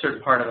to a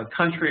certain part of the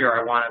country, or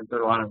I want to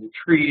go on a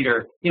retreat,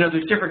 or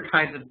there's different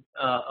kinds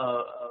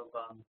of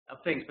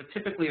things. But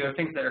typically, there are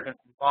things that are going to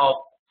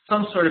involve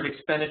some sort of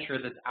expenditure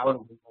that's out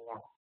of the norm.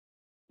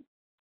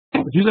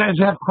 If you guys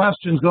have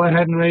questions, go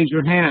ahead and raise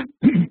your hand.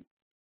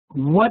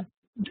 What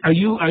are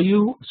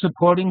you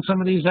supporting some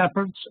of these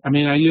efforts? I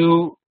mean, are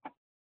you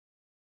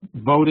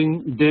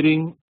voting,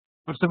 bidding?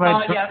 What's the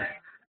right? Yes,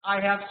 I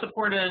have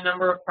supported a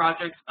number of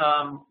projects,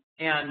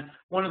 and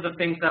one of the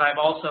things that I've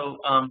also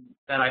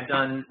that I've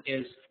done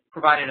is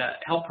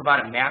help provide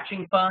a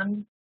matching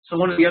fund. So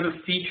one of the other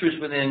features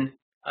within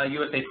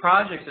USA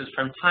Projects is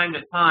from time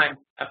to time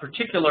a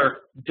particular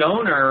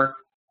donor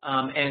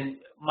and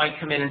might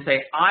come in and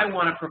say, I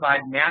want to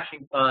provide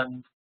matching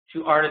funds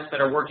to artists that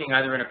are working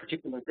either in a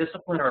particular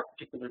discipline or a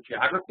particular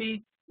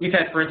geography. We've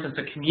had, for instance,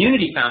 a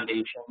community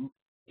foundation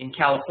in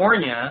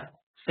California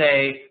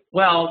say,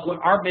 well,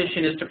 our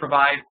mission is to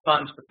provide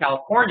funds for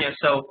California,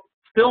 so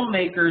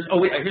filmmakers,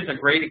 here's a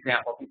great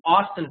example. The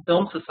Austin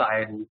Film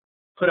Society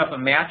put up a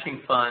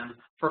matching fund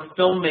for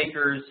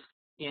filmmakers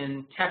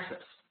in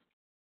Texas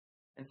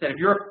and said, if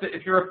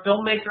you're a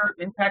filmmaker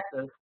in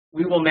Texas,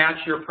 we will match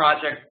your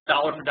project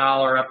dollar for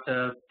dollar up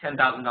to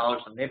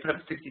 $10,000. And they put up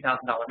a $60,000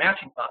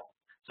 matching fund.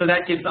 So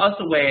that gives us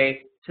a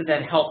way to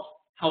then help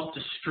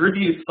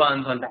distribute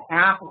funds on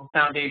behalf of a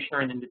foundation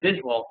or an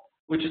individual,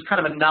 which is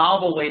kind of a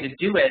novel way to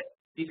do it,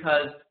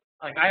 because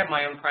like I have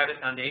my own private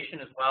foundation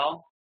as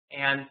well,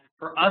 and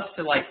for us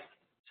to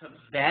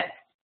vet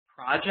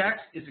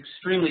projects is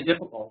extremely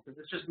difficult because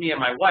it's just me and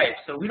my wife,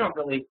 so we don't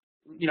really,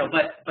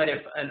 but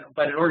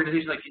an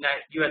organization like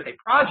USA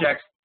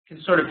Projects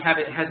can sort of has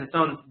its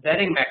own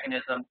vetting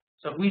mechanism.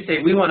 So if we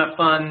say we want to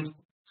fund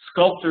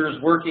sculptors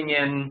working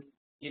in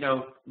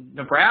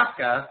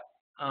Nebraska,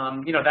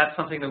 that's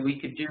something that we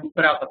could do,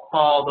 put out the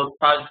call, those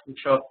projects would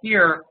show up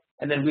here,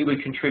 and then we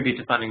would contribute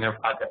to funding their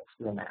projects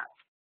through that.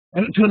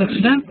 And to an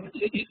extent,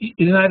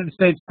 United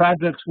States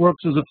Projects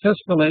works as a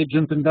fiscal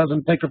agent and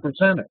doesn't take a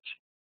percentage.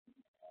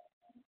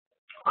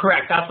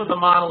 Correct. That's what the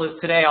model is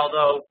today,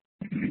 although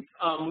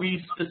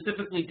we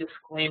specifically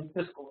disclaim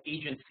fiscal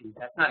agency.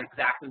 That's not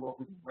exactly what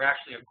we're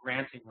actually a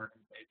granting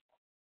organization.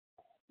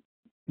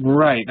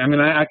 Right. I mean,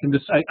 I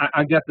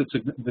get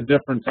the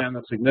difference and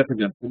the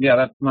significance. But yeah,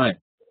 that's nice.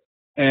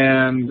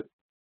 And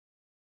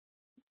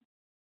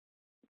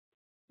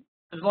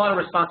there's a lot of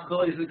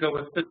responsibilities that go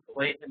with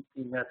fiscal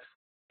agency that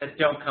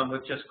don't come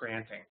with just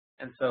granting,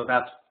 and so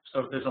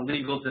there's a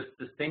legal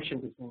distinction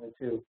between the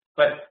two.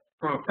 But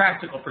from a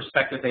practical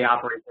perspective, they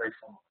operate very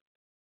similar.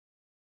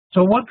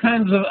 So what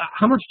kinds of,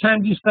 how much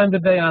time do you spend a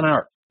day on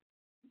art?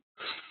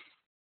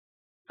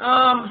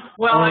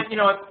 Well, you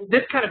know,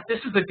 this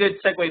is a good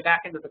segue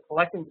back into the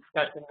collecting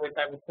discussion, which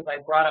because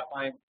I brought up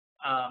my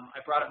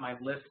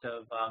list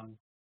of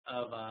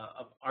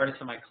artists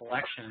in my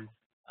collection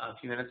a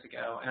few minutes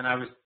ago,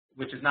 and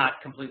which is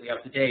not completely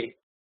up to date.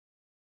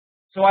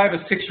 So I have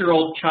a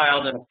 6-year-old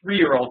child and a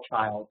 3-year-old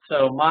child.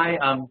 So my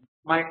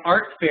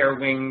art fair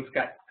wings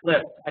got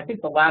flipped. I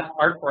think the last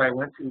art fair I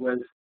went to was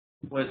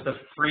the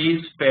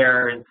Freeze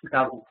Fair in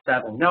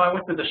 2007. No, I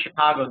went to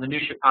the new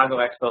Chicago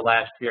Expo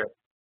last year.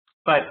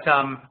 But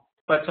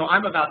so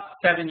I'm about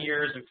 7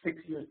 years or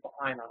 6 years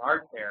behind on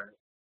art fairs,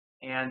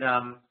 and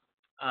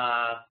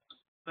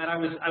but I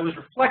was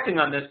reflecting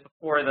on this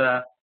before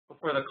the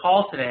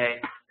call today,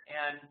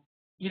 and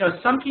you know,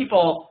 some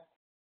people,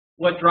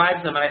 what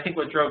drives them, and I think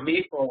what drove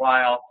me for a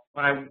while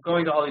when I was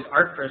going to all these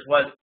art fairs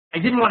was I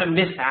didn't want to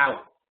miss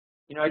out.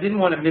 You know, I didn't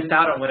want to miss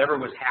out on whatever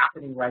was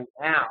happening right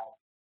now.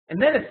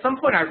 And then at some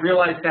point I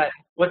realized that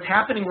what's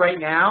happening right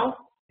now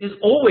is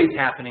always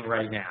happening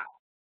right now.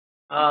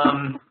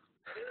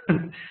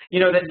 You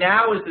know, that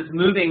now is this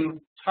moving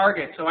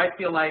target. So I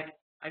feel like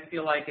as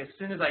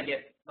soon as I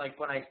get, like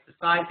when I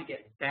decide to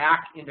get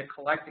back into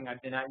collecting,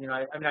 I've been, you know,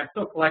 I mean, I'm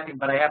still collecting,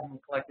 but I haven't been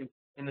collecting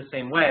in the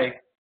same way.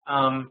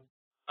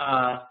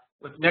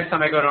 With next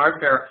time I go to an art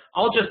fair,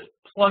 I'll just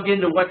plug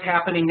into what's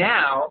happening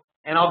now,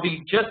 and I'll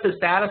be just as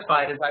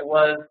satisfied as I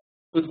was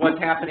with what's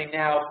happening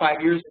now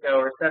 5 years ago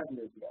or 7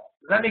 years ago.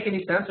 Does that make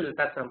any sense, or does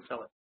that sound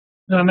silly?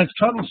 No, it makes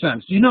total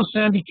sense. Do you know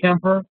Sandy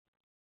Kemper?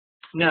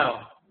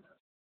 No.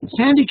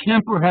 Sandy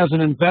Kemper has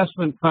an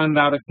investment fund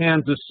out of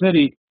Kansas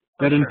City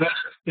that invests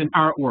in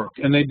artwork,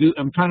 and they do,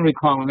 I'm trying to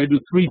recall, and they do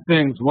 3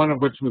 things, one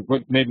of which was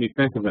what made me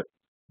think of it.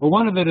 Well,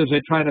 one of it is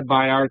they try to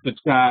buy art that's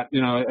got,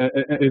 you know,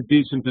 a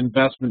decent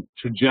investment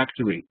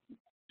trajectory.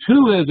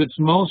 2 is it's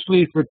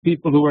mostly for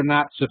people who are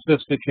not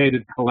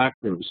sophisticated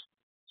collectors,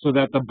 so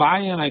that the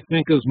buy-in, I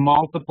think, is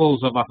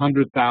multiples of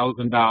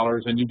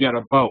 $100,000, and you get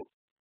a vote.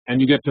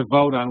 And you get to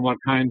vote on what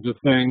kinds of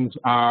things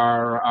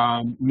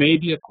are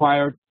maybe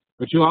acquired,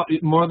 but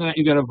more than that,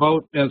 you get a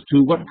vote as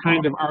to what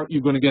kind of art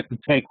you're going to get to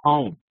take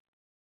home,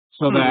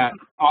 so that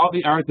all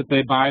the art that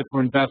they buy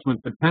for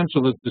investment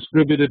potential is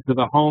distributed to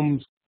the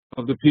homes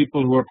of the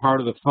people who are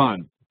part of the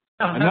fund.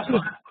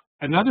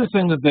 Another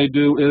thing that they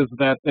do is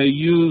that they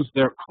use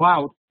their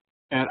clout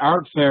at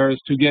art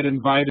fairs to get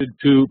invited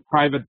to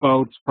private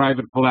boats,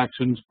 private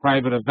collections,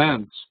 private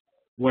events,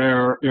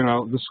 where, you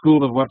know, the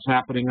school of what's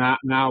happening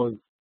now is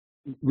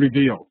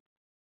revealed.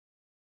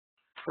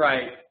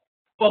 Right.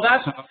 Well,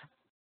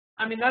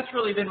 I mean, that's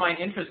really been my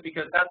interest,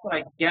 because that's what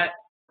I get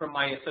from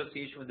my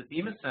association with the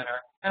Bemis Center.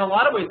 And in a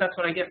lot of ways, that's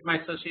what I get from my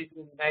association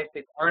with the United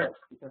States Artists,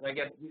 because I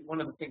get, one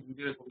of the things we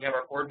do is when we have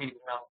our board meetings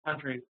around the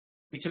country,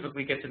 we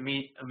typically get to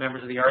meet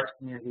members of the arts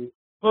community,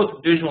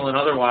 both visual and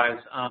otherwise,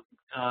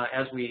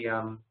 as we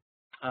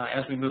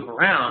move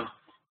around.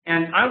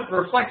 And I'm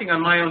reflecting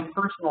on my own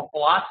personal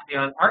philosophy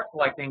on art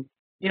collecting.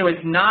 You know,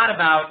 it's not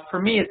about,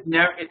 for me, it's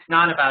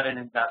not about an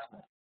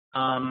investment.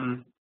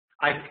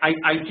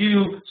 I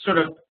do sort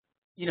of,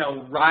 you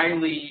know,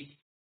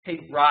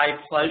 take wry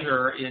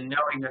pleasure in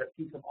knowing that a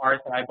piece of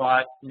art that I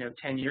bought, you know,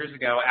 10 years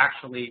ago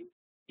actually,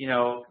 you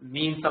know,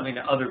 means something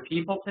to other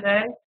people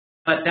today.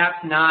 But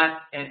that's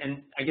not,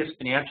 and I guess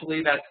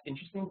financially that's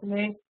interesting to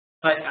me.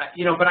 But,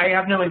 you know, but I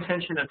have no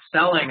intention of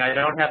selling. I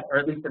don't have, or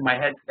at least in my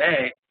head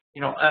today,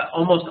 you know,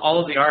 almost all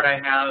of the art I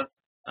have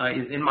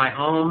is in my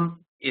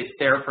home. It's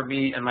there for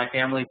me and my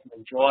family to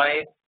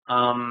enjoy.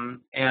 And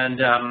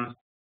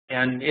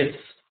it's,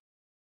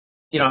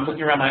 you know, I'm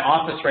looking around my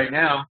office right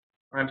now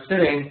where I'm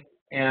sitting,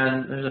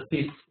 and there's a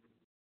piece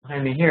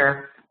behind me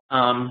here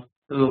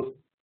who,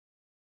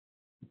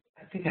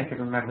 I think I could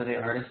remember the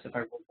artist if I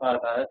really thought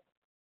about it.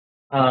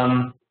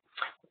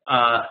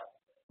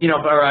 You know,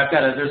 but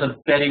there's a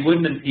Betty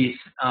Woodman piece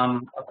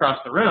across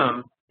the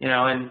room, you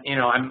know, and, you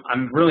know,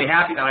 I'm really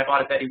happy that I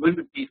bought a Betty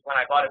Woodman piece when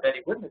I bought a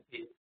Betty Woodman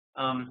piece.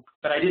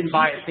 But I didn't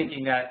buy it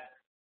thinking that,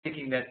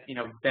 you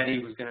know,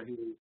 Betty was going to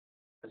be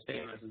as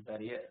famous as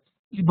Betty is.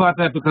 You bought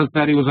that because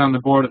Betty was on the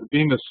board of the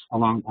Bemis a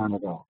long time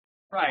ago.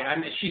 Right. I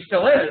mean, she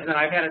still is, and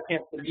I've had a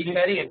chance to meet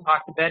Betty and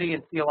talk to Betty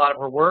and see a lot of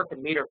her work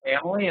and meet her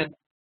family,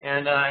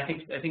 and I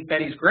think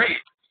Betty's great.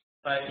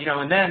 But, you know,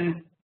 and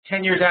then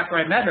 10 years after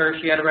I met her,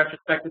 she had a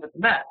retrospective at the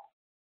Met.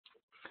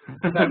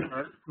 It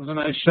was a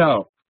nice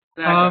show.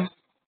 Exactly.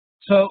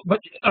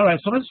 All right,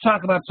 so let's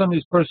talk about some of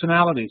these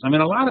personalities. I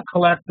mean, a lot of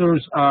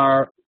collectors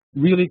are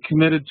really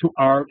committed to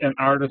art and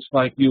artists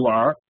like you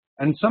are,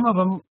 and some of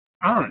them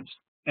aren't.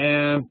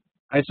 And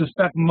I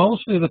suspect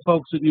mostly the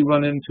folks that you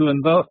run into,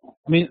 and those,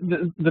 I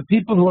mean, the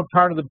people who are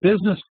part of the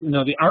business, you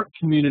know, the art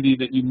community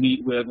that you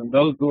meet with, and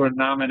those who are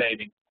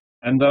nominating,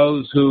 and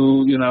those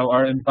who, you know,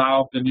 are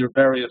involved in your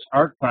various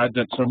art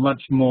projects are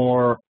much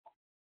more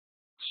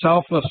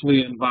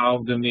selflessly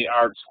involved in the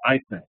arts, I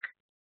think.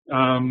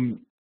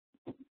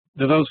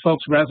 Do those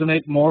folks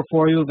resonate more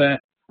for you than,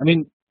 I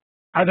mean,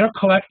 are there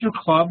collector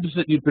clubs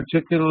that you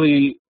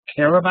particularly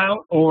care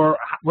about, or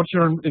what's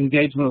your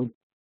engagement with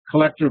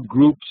collector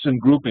groups and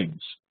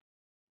groupings?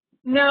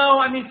 No,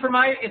 I mean,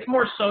 it's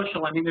more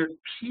social. I mean, there's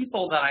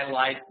people that I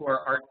like who are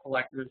art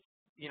collectors,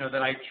 you know,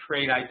 that I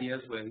trade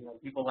ideas with. You know,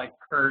 people like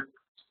Kurt,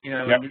 you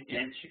know, Yep.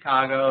 in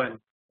Chicago,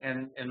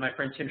 and my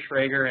friend Tim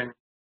Schrager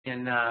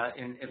in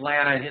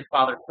Atlanta, and his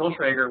father Phil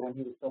Schrager when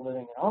he was still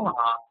living in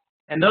Omaha.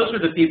 And those are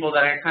the people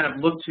that I kind of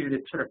look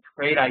to sort of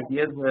trade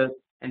ideas with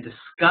and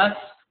discuss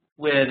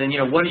with. And, you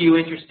know, what are you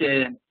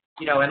interested in?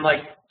 You know, and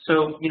like,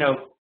 so, you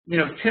know,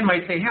 Tim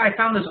might say, hey, I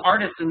found this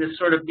artist in this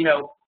sort of, you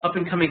know, up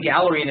and coming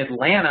gallery in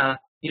Atlanta.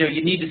 You know,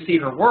 you need to see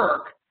her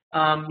work.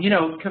 You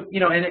know,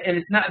 and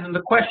it's not. And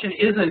the question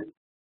isn't,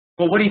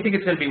 well, what do you think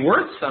it's going to be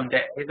worth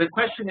someday? The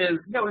question is,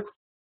 you know,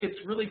 it's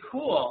really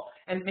cool,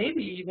 and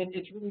maybe even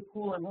it's really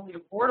cool and really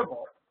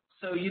affordable.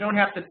 So you don't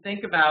have to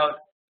think about,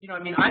 you know,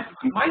 I mean,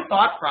 my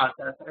thought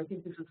process, and I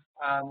think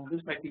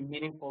this might be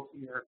meaningful to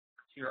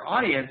your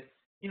audience.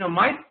 You know,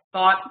 my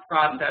thought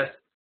process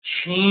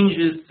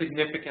changes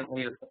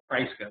significantly as the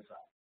price goes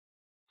up.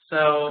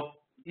 So,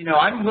 you know,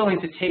 I'm willing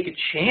to take a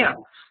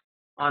chance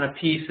on a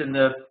piece in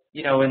the,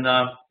 you know,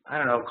 I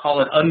don't know,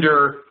 call it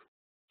under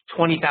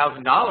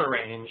 $20,000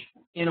 range,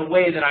 in a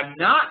way that I'm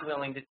not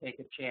willing to take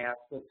a chance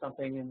with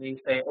something in the,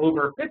 say,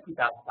 over $50,000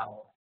 range.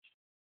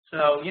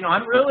 So, you know,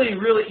 I'm really,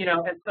 you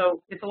know, and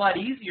so it's a lot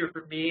easier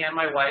for me and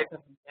my wife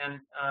and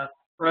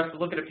for us to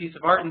look at a piece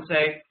of art and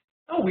say,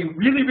 oh, we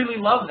really, really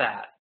love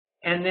that.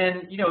 And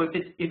then, you know,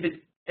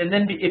 and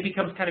then it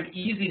becomes kind of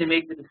easy to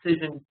make the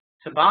decision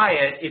to buy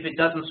it if it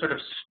doesn't sort of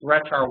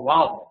stretch our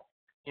wallet.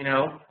 You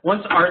know,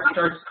 once art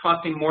starts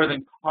costing more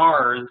than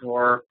cars,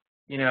 or,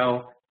 you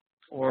know,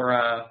 or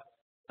I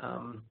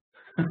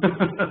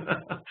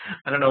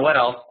don't know what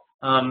else.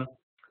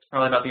 It's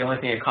probably about the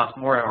only thing that costs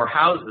more, or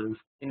houses.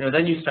 You know,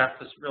 then you start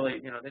to really,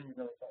 you know, then you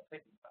really start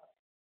thinking about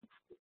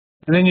it.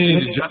 And then you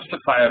need to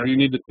justify it, or you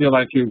need to feel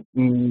like you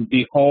can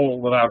be whole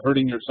without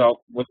hurting yourself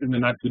within the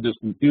not too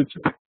distant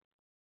future.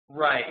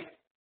 Right.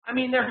 I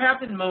mean, there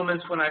have been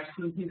moments when I've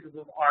seen pieces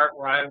of art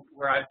where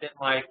I've been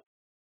like,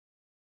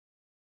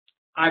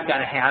 I've got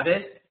to have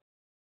it.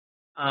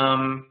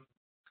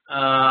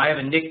 I have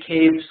a Nick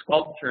Cave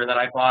sculpture that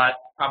I bought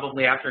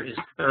probably after his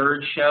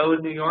third show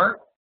in New York,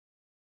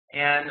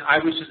 and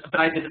but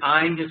I've been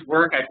eyeing his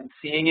work. I've been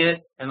seeing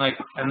it, and I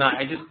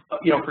just,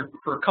 you know,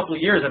 for a couple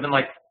of years, I've been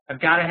like, I've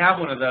got to have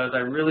one of those.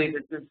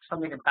 There's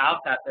something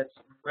about that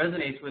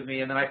resonates with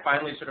me, and then I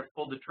finally sort of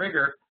pulled the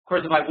trigger. Of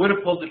course, if I would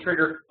have pulled the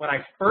trigger when I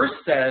first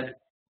said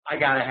I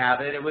got to have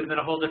it, it would have been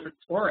a whole different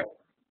story.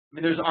 I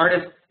mean, there's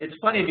artists. It's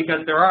funny because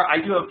I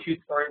do have two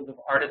stories of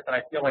artists that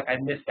I feel like I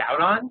missed out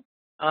on.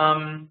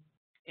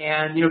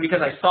 And, you know,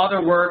 because I saw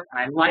their work and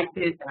I liked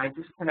it, and I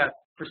just kind of,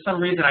 for some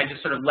reason, I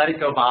just sort of let it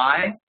go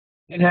by.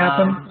 It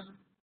happens.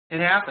 It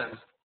happens.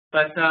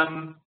 But,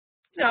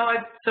 you know,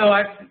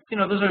 you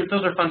know,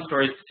 those are fun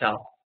stories to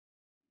tell.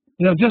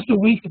 You know, just a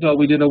week ago,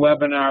 we did a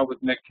webinar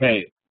with Nick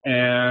Cave,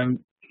 and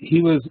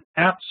he was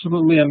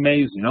absolutely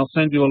amazing. I'll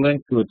send you a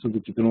link to it so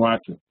that you can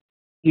watch it.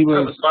 I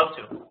would love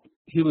to.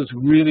 He was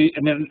really,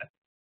 I mean,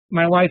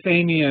 my wife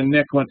Amy and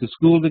Nick went to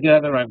school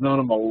together. I've known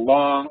him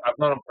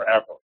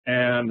forever.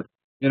 And,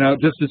 you know,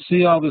 just to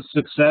see all the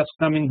success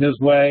coming his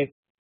way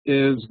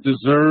is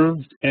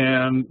deserved,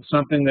 and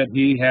something that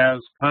he has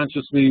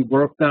consciously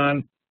worked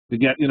on to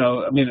get, you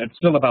know, I mean, it's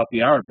still about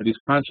the art, but he's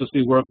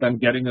consciously worked on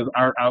getting his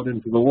art out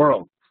into the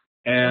world.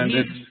 And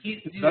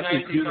he's the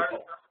United States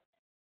artist.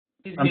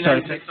 He's the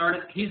United States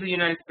artist. He's the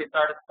United States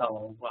Artist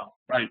Fellow as well.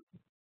 Right.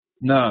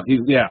 No,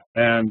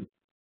 and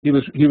he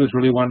was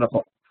really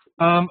wonderful.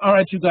 All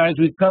right, you guys,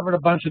 we've covered a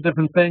bunch of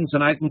different things,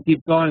 and I can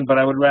keep going, but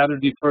I would rather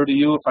defer to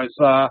you if I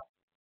saw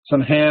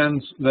some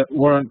hands that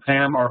weren't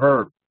Pam or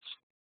Herb.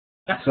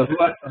 So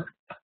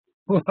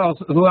who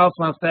else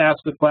wants to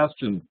ask a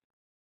question?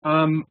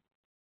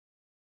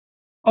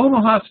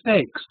 Omaha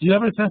Steaks, do you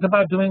ever think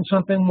about doing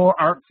something more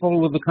artful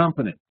with the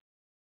company?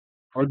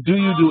 Or do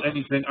you do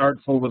anything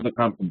artful with the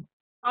company?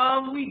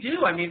 We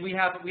do. I mean, we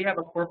have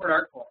a corporate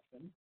art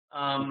collection.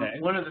 Okay.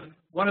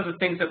 One of the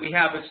things that we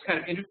have is kind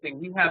of interesting.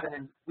 We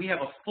have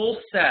a full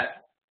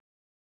set.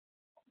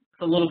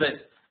 It's a little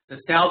bit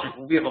nostalgic.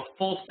 But we have a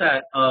full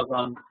set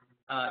of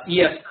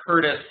E.S.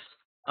 Curtis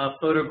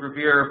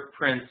photogravure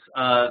prints,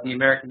 the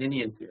American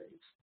Indian series.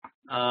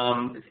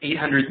 It's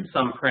 800 and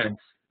some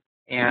prints,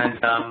 and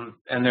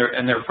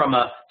they're from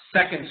a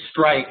second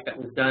strike that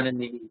was done in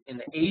the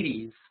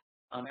 80s.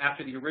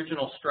 After the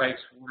original strikes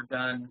were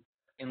done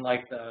in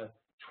like the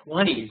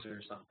 20s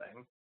or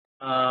something.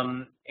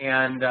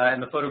 And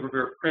the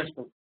photogravure prints,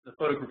 the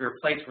photogravure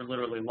plates were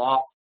literally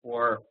lost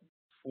for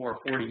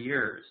 40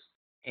 years,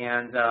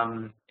 and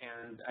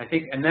I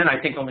think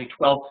only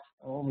 12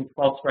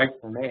 strikes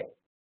were made.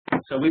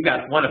 So we've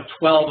got one of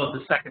 12 of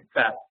the second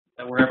set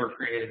that were ever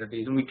created of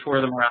these, and we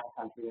tour them around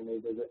the country, and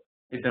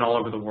they've been all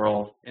over the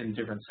world in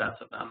different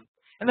sets of them.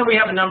 And then we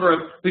have a number of,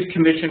 we've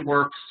commissioned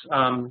works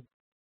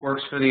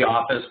for the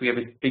office. We have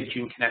a big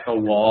June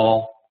Kaneko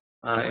wall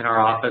in our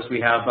office.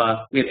 We have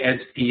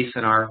Ed's piece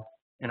in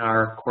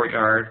our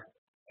courtyard,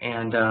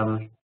 and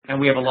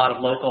we have a lot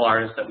of local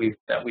artists that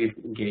we've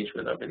engaged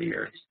with over the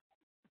years.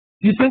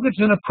 Do you think it's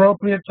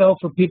inappropriate, though,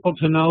 for people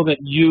to know that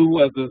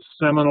you, as a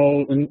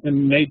seminal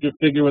and major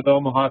figure with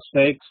Omaha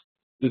Steaks,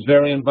 is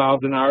very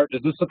involved in art?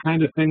 Is this the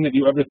kind of thing that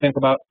you ever think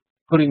about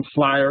putting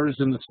flyers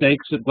in the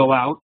steaks that go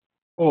out,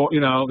 or, you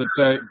know, that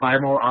say, buy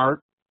more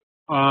art?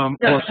 Or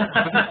do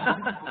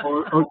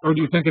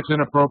you think it's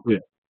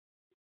inappropriate?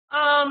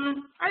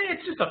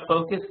 It's just a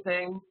focus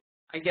thing.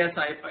 I guess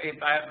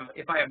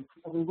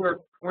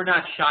we're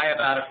not shy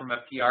about it from a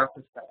PR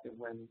perspective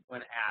when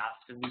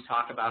asked, and we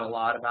talk about a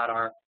lot about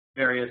our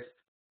various,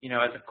 you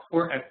know,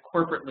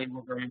 corporately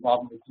we're very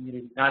involved in the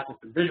community, not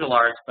just in visual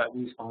arts, but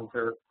we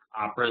sponsor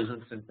operas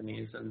and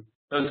symphonies and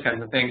those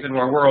kinds of things, and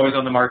we're always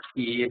on the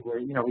marquee, and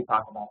we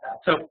talk about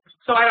that. So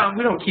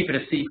we don't keep it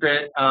a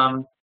secret,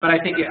 but I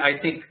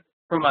think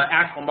from an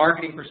actual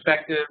marketing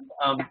perspective,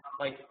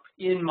 like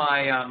in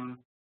my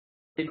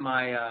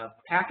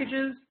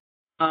packages,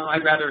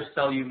 I'd rather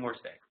sell you more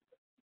steaks.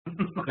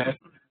 Okay.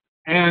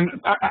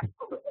 And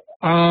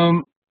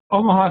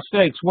Omaha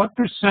Steaks, what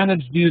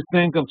percentage do you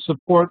think of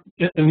support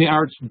in the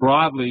arts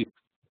broadly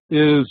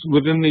is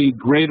within the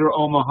greater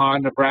Omaha,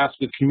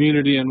 Nebraska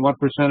community, and what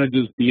percentage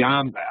is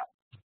beyond that?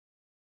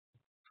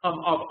 Of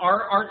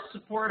our art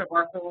support, of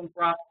our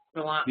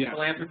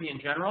philanthropy in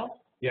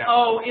general? Yeah.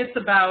 Oh, it's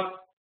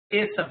about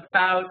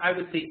I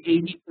would say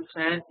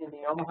 80% in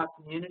the Omaha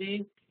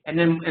community,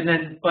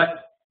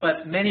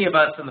 but many of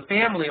us in the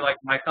family, like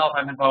myself,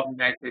 I'm involved in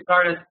the United States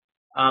Artists,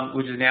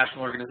 which is a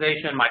national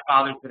organization. My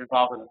father's been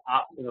involved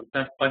with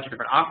a bunch of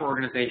different opera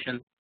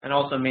organizations, and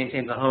also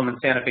maintains a home in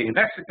Santa Fe, New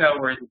Mexico,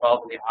 where he's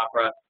involved in the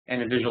opera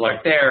and in visual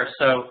art there.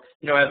 So,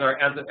 you know, as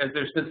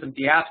there's been some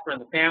diaspora in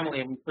the family,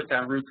 and we put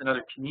down roots in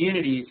other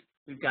communities,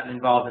 we've gotten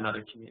involved in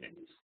other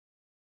communities.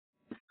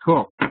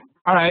 Cool.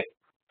 All right.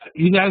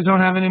 You guys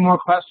don't have any more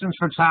questions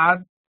for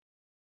Todd?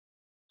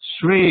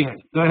 Sri,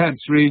 go ahead,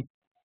 Sri.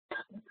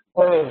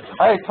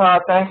 Hey,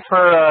 Todd. Thanks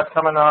for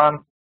coming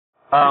on.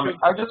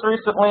 I just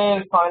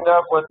recently signed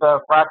up with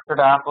Fractured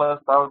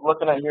Atlas. I was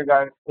looking at you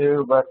guys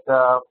too, but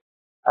I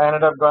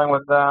ended up going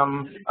with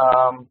them.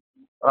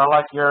 I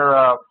like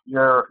your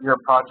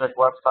project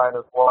website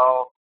as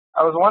well.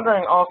 I was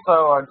wondering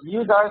also, do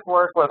you guys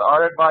work with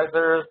art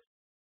advisors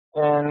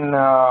in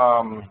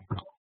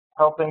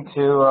helping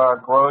to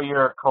grow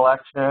your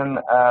collection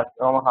at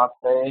Omaha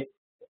Steaks?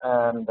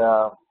 And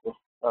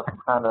that's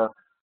kind of,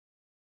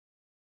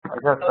 I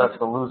guess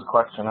that's a loose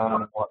question. I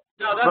don't know what.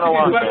 No, that's a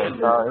good question.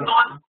 Sorry.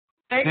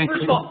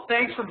 First of all,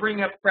 thanks for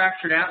bringing up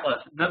Fractured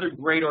Atlas, another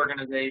great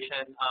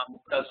organization,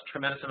 does a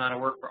tremendous amount of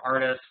work for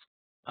artists.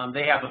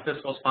 They have a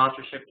fiscal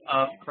sponsorship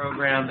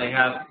program. They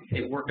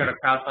work on a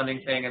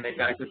crowdfunding thing, and they've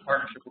got a good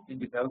partnership with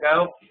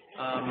Indiegogo.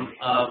 I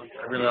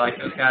really like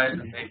those guys,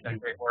 and they've done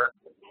great work.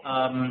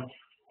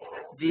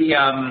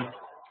 The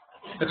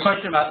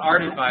question about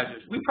art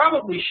advisors, we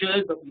probably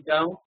should, but we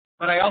don't.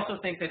 But I also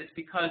think that it's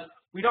because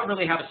we don't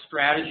really have a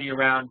strategy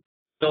around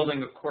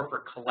building a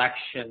corporate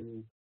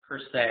collection per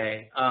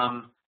se.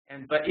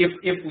 But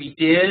if we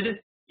did,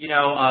 you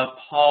know,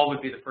 Paul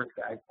would be the first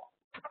guy.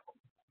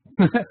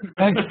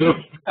 Thank you.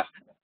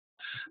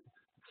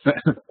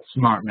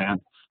 Smart man.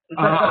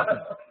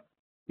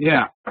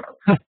 Yeah.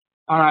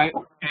 All right.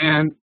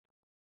 And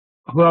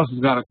who else has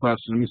got a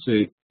question? Let me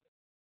see.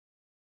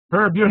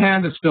 Herb, your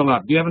hand is still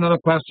up. Do you have another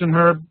question,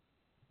 Herb?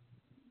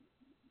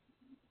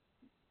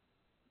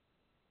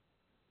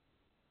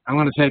 I'm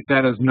going to take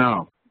that as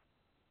no.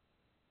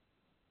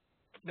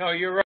 No,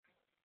 you're right.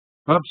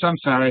 Oops, I'm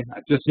sorry.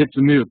 I just hit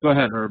the mute. Go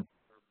ahead, Herb.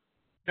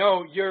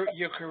 No, you're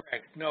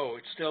correct. No,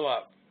 it's still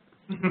up.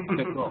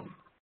 Okay, cool.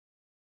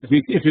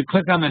 If you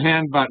click on the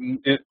hand button,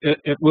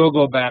 it will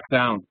go back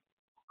down.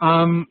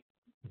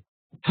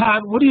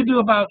 Todd, what do you do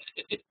about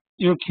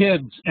your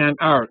kids and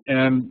art?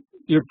 And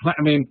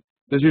I mean,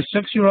 does your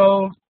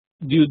 6-year-old,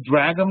 do you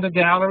drag them to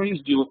galleries?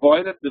 Do you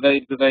avoid it? Do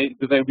they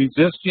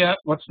resist yet?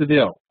 What's the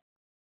deal?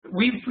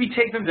 We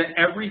take them to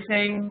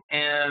everything,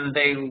 and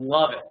they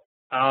love it.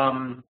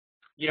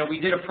 You know, we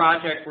did a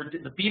project where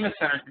the Bemis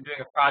Center's been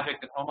doing a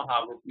project in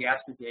Omaha with the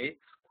Astor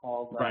Gates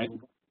called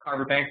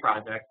Carver Bank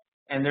Project,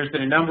 and there's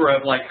been a number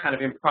of like kind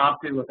of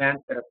impromptu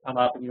events that have come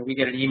up, and you know, we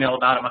get an email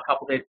about them a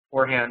couple days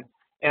beforehand,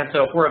 and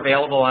so if we're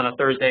available on a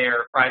Thursday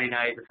or Friday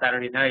night or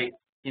Saturday night,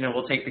 you know,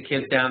 we'll take the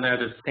kids down there.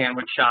 There's a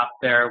sandwich shop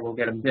there. We'll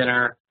get them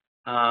dinner.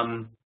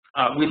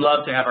 We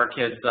love to have our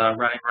kids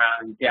running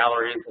around in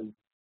galleries, and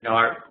you know,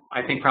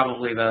 I think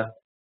probably the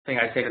thing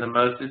I say to them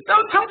most is,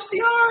 "Don't touch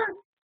the art,"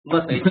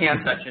 unless they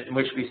can touch it, in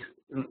which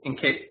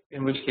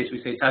case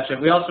we say touch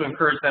it. We also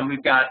encourage them.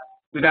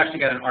 We've actually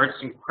got an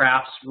arts and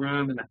crafts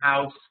room in the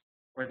house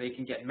where they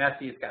can get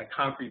messy. It's got a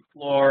concrete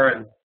floor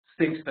and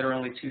sinks that are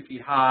only 2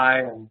 feet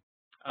high,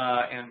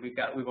 and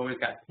we've always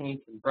got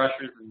paint and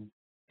brushes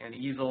and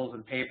easels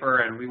and paper,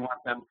 and we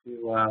want them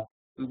to.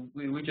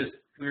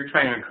 We're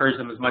trying to encourage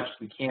them as much as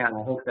we can.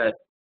 I hope that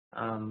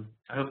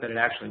it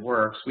actually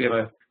works. We have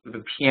a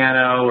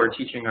piano. We're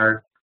teaching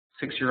our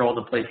 6-year-old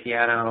to play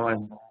piano,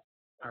 and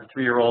our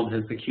 3-year-old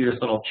has the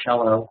cutest little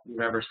cello you've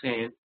ever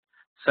seen.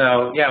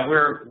 So yeah,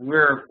 we're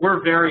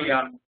very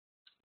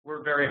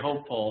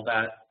hopeful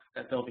that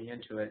that they'll be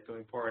into it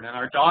going forward. And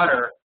our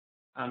daughter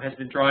has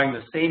been drawing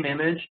the same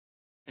image.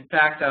 In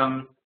fact,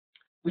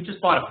 we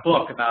just bought a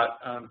book about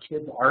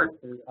kids' art.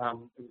 It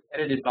was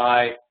edited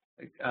by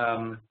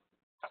Paul.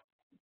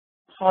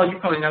 You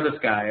probably know this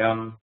guy,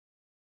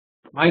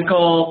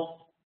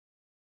 Michael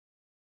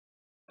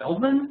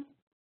Feldman,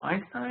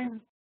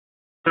 Einstein.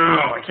 Oh,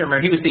 I can't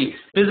remember. He was the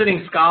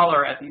visiting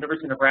scholar at the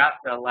University of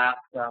Nebraska last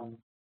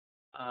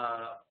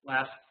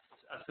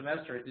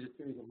semester. I did a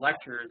series of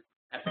lectures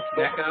at the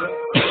Teneco.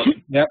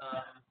 Yep.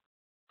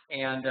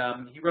 And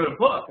he wrote a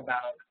book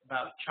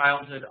about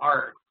childhood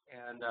art.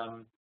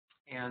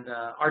 And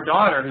our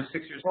daughter, who's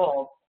 6 years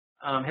old,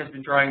 has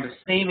been drawing the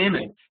same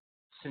image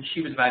since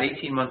she was about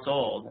 18 months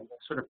old, and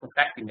sort of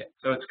perfecting it.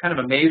 So it's kind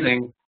of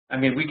amazing. I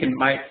mean, we can.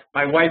 My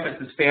wife has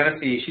this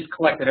fantasy. She's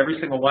collected every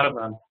single one of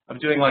them of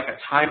doing like a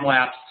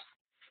time-lapse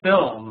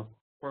film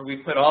where we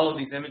put all of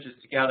these images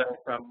together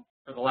for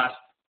the last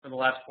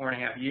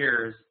 4.5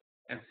 years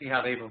and see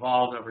how they've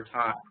evolved over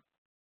time.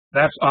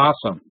 That's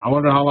awesome. I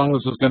wonder how long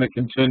this is going to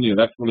continue.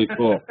 That's really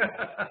cool.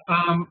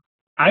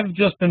 I've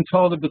just been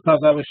told that because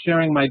I was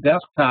sharing my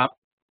desktop,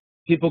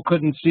 people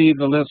couldn't see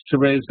the list to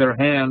raise their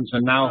hands,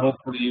 and now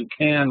hopefully you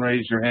can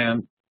raise your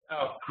hand.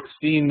 Oh.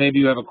 Christine, maybe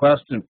you have a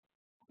question.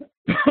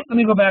 Let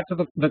me go back to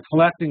the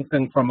collecting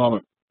thing for a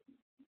moment.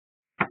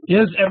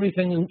 Is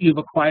everything you've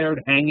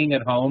acquired hanging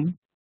at home?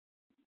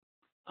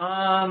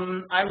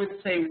 I would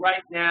say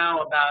right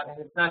now and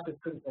it's not just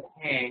things that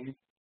hang.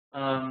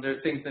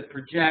 There's things that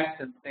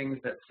project and things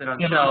that sit on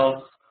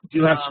shelves. Do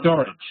you have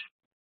storage?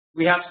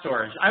 We have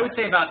storage. I would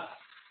say about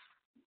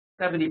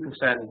 70%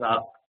 is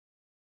up.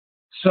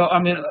 So, I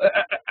mean,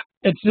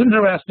 it's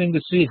interesting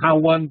to see how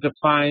one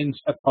defines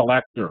a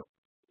collector.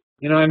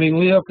 You know, I mean,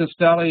 Leo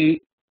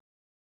Castelli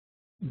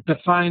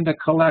defined a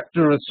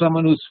collector as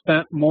someone who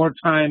spent more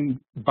time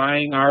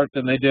buying art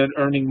than they did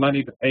earning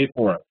money to pay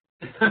for it.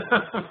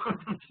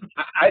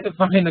 I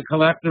define a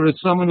collector as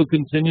someone who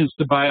continues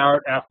to buy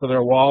art after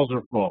their walls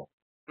are full.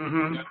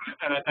 Mm-hmm.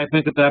 And I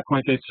think at that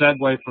point they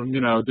segue from,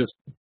 just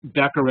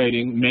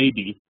decorating,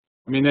 maybe.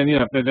 I mean, then,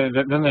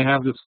 then they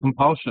have this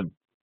compulsion.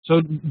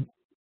 So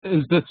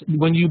is this,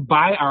 when you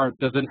buy art,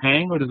 does it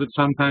hang or does it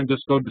sometimes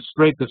just go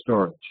straight to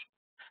storage?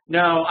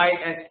 No,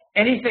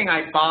 anything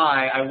I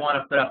buy, I want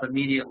to put up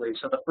immediately.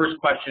 So the first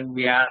question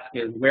we ask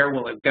is, where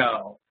will it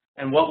go?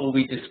 And what will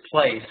we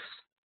displace?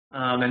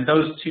 And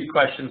those two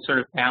questions sort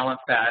of balance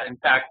that. In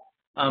fact,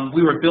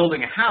 we were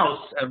building a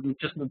house. We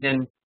just moved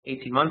in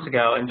 18 months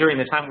ago. And during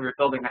the time we were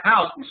building the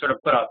house, we sort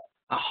of put a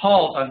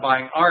halt on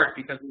buying art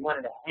because we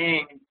wanted to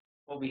hang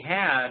what we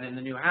had in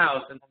the new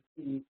house and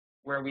see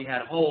where we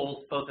had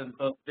holes, both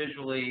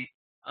visually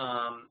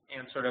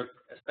and sort of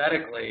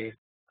aesthetically.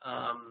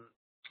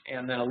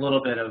 And then a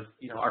little bit of,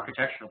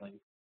 architecturally,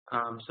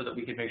 so that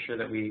we could make sure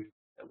that we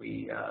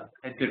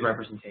had good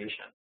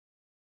representation.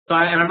 So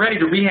I'm ready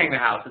to rehang the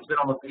house. It's been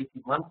almost 18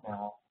 months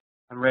now.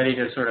 I'm ready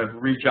to sort of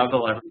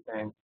rejuggle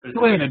everything. Wait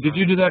a minute, did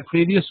you do that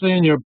previously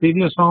in your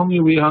previous home?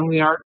 You rehung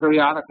the art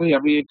periodically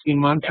every 18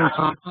 months or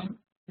something?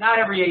 Not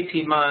every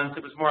 18 months.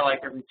 It was more like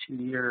every 2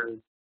 years.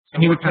 So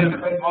and you would take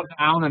it all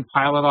down and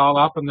pile it all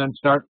up and then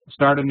start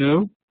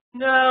anew?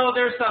 No,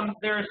 there's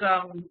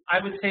I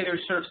would say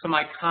there's sort of some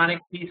iconic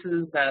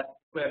pieces that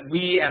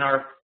we and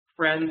our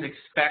friends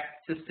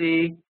expect to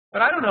see.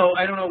 But I don't know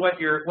what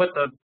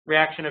the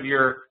reaction of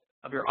your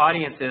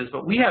audience is,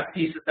 but we have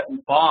pieces that we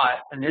bought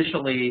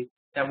initially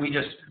that we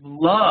just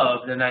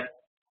loved, and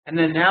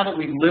then now that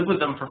we live with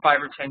them for 5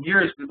 or 10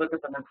 years, we look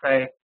at them and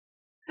say,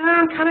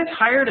 I'm kind of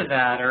tired of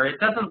that, or it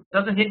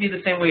doesn't hit me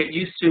the same way it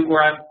used to,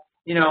 where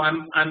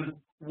I'm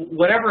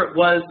whatever it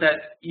was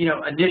that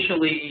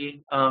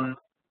initially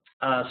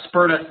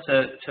spurred us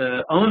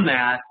to own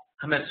that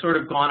has sort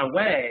of gone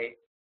away,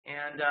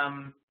 and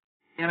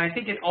I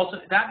think it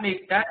also that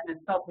in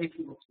itself makes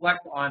you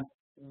reflect on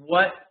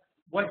what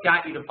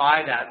got you to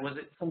buy that. Was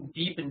it some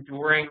deep,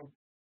 enduring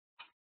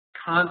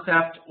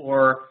concept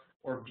or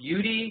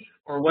beauty,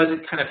 or was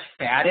it kind of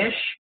faddish?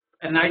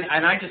 And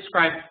I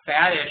describe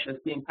faddish as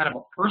being kind of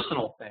a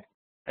personal thing.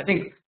 I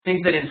think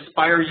things that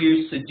inspire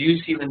you,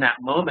 seduce you in that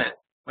moment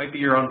might be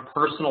your own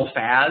personal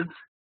fads.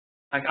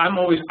 Like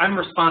I'm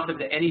responsive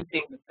to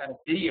anything that's got a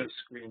video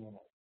screen in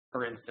it,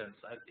 for instance.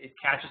 It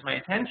catches my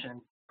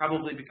attention,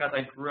 probably because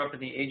I grew up in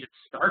the age of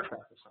Star Trek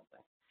or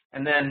something.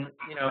 And then,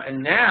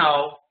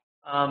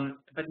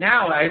 but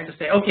now I have to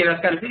say, okay,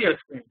 that's got a video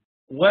screen.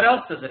 What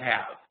else does it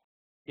have?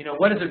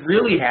 What does it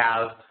really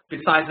have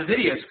besides a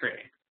video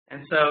screen?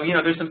 And so,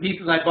 there's some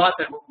pieces I bought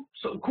that were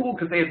so cool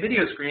because they have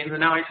video screens, and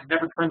now I just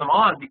never turn them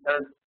on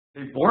because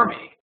they bore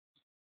me.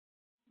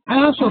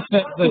 I also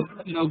think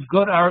that,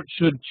 good art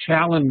should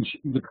challenge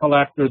the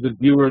collector, the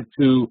viewer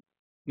to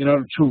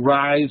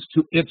rise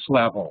to its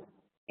level.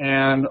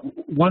 And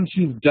once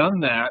you've done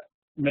that,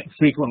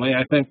 frequently,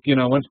 I think,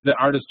 once the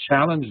artist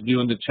challenged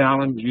you and the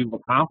challenge you've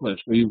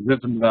accomplished, or you've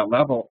risen to that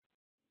level,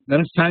 then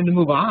it's time to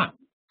move on.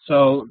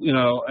 So,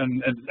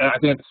 and I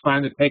think it's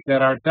fine to take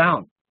that art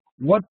down.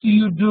 What do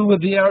you do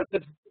with the art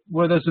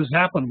where this has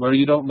happened, where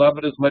you don't love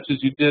it as much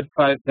as you did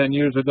 5, 10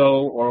 years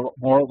ago or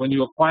more when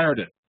you acquired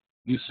it?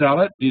 Do you sell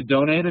it? Do you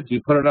donate it? Do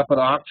you put it up at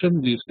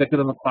auction? Do you stick it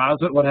in the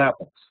closet? What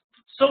happens?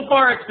 So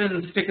far, it's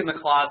been stick in the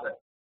closet.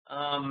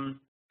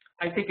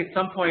 I think at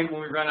some point when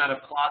we run out of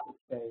closet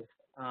space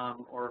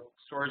or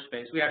storage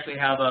space, we actually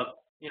have a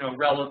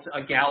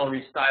a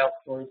gallery style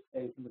storage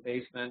space in the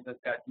basement that's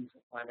got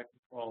decent climate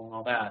control and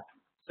all that.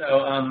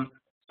 So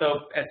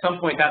so at some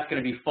point that's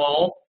going to be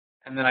full,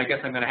 and then I guess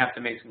I'm going to have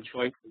to make some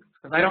choices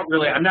because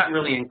I'm not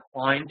really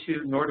inclined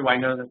to, nor do I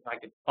know that I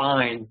could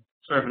find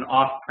sort of an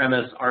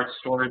off-premise art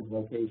storage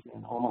location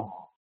in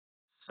Omaha.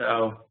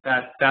 So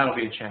that'll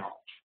be a challenge.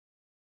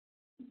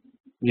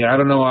 Yeah, I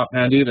don't know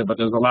offhand either, but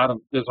there's a lot of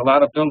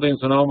buildings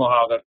in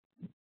Omaha that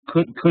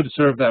could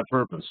serve that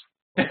purpose.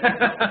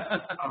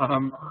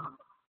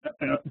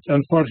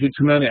 Unfortunately,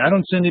 too many. I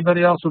don't see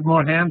anybody else with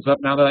more hands up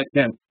now that I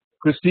can.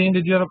 Christine,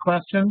 did you have a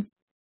question?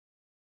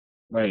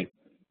 Wait,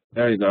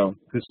 there you go,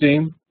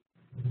 Christine.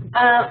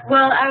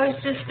 Well, I was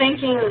just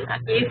thinking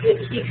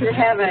you could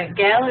have a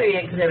gallery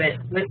exhibit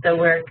with the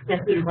work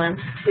that he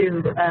wants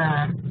to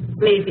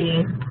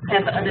maybe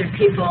have other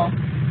people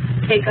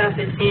take off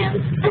his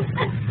hands.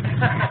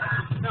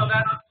 No,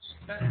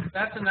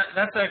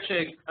 that's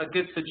actually a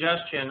good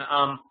suggestion.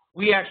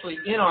 We actually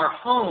in our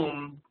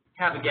home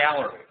have a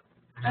gallery,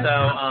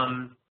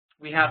 so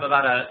we have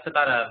about a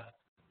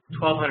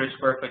 1,200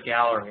 square foot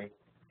gallery,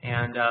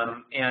 and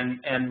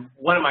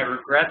one of my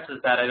regrets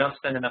is that I don't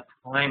spend enough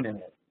time in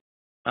it.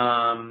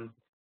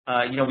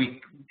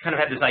 We kind of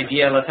had this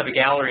idea, let's have a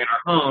gallery in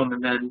our home,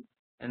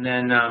 and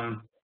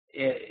then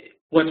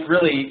what's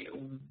really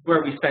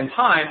where we spend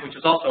time, which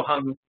is also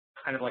hung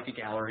kind of like a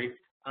gallery,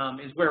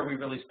 is where we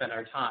really spend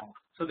our time.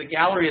 So the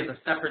gallery is a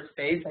separate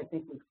space. I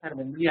think was kind of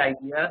a neat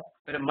idea,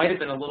 but it might have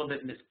been a little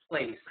bit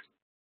misplaced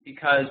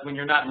because when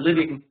you're not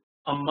living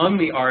among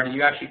the art and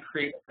you actually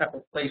create a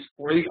separate place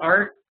for the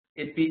art,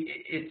 it's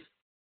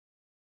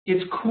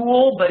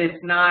cool, but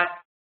it's not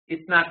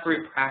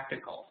very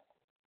practical.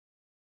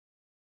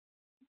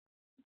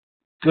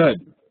 Good.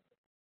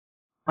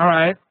 All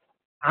right.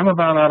 I'm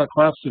about out of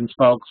questions,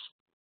 folks.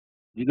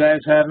 You guys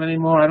have any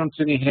more? I don't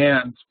see any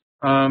hands.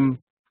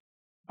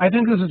 I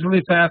think this is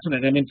really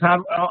fascinating. I mean, Todd,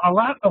 a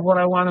lot of what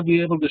I want to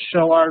be able to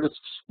show artists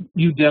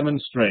you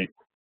demonstrate,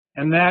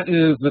 and that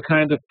is the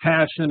kind of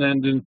passion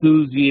and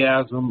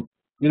enthusiasm,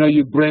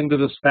 you bring to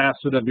this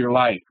facet of your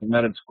life, and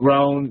that it's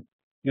grown,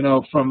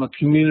 from a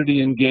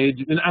community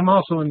engagement. And I'm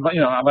also,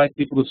 I like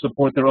people to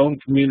support their own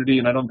community,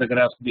 and I don't think it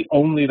has to be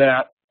only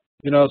that,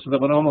 so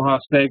that when Omaha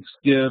Steaks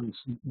gives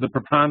the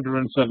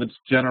preponderance of its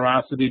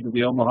generosity to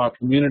the Omaha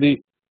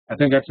community, I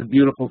think that's a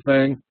beautiful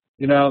thing.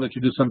 That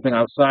you do something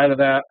outside of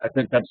that. I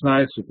think that's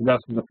nice. If the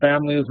rest of the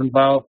family is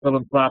involved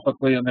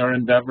philanthropically in their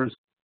endeavors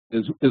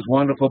is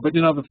wonderful. But,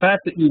 the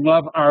fact that you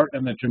love art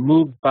and that you're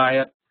moved by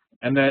it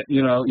and that,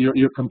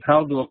 you're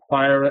compelled to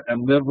acquire it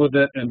and live with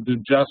it and do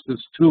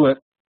justice to it,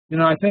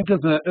 I think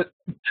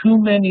too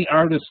many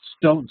artists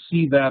don't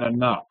see that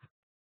enough.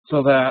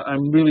 So that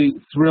I'm really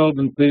thrilled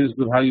and pleased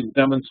with how you've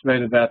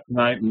demonstrated that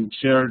tonight and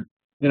shared,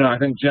 I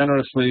think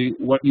generously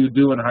what you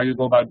do and how you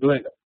go about doing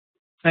it.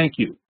 Thank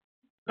you.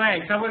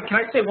 Thanks. Can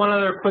I say one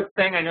other quick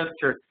thing? I know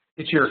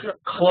that you're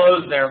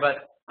closed there,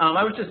 but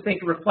I was just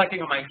thinking,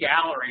 reflecting on my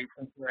gallery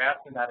since you were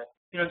asking about it.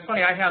 It's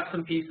funny. I have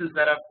some pieces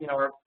that have,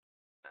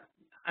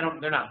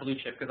 they're not blue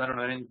chip because I don't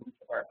know any blue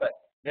chip art, but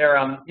they're,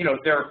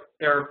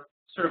 they're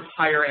sort of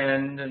higher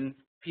end and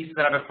pieces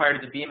that I've acquired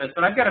at the Bemis.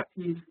 But I've got a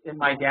piece in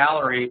my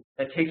gallery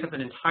that takes up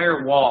an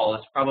entire wall.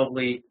 It's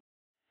probably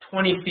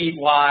 20 feet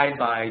wide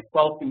by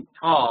 12 feet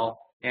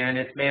tall, and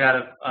it's made out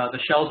of the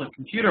shells of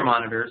computer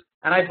monitors.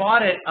 And I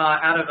bought it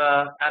out of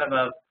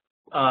a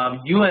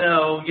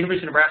UNO,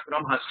 University of Nebraska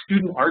Omaha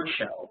student art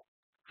show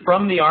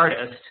from the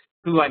artist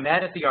who I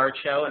met at the art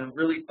show and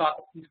really thought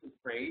the piece was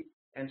great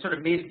and sort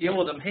of made a deal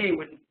with him. Hey,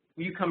 will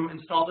you come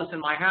install this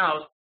in my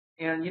house?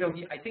 And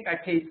I think I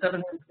paid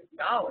 $750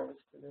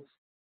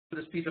 for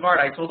this piece of art.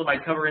 I told him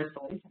I'd cover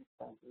installation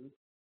expenses.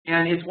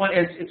 And it's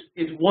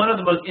one of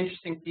the most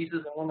interesting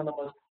pieces and one of the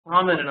most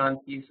prominent on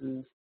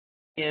pieces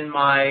in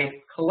my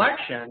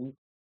collection.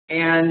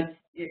 And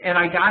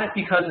I got it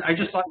because I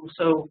just thought it was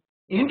so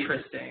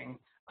interesting,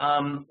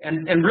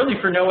 and really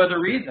for no other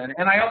reason.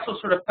 And I also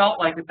sort of felt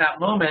like at that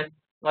moment,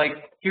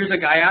 like here's a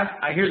guy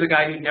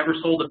who never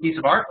sold a piece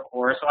of art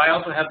before, so I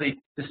also have the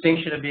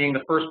distinction of being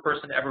the first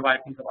person to ever buy a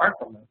piece of art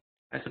from him.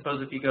 I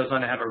suppose if he goes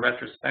on to have a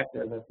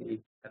retrospective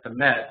at the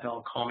Met,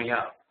 they'll call me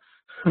up.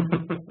 You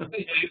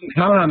can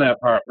count on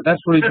that part, but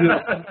that's really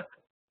beautiful.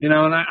 And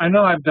I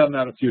know I've done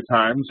that a few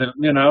times, and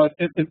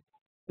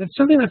it's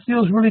something that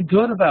feels really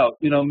good about,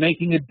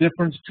 making a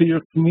difference to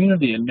your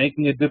community and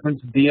making a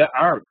difference via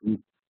art. And,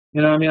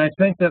 I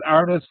think that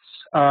artists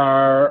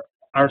are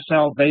our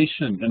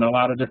salvation in a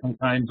lot of different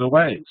kinds of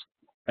ways.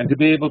 And to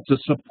be able to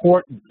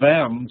support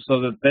them so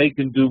that they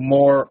can do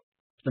more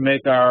to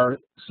make our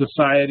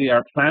society,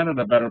 our planet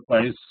a better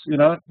place,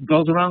 it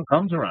goes around,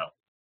 comes around.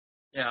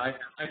 Yeah,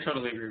 I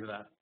totally agree with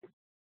that.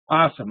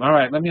 Awesome. All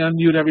right, let me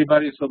unmute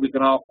everybody so we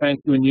can all thank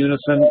you in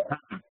unison.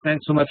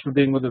 Thanks so much for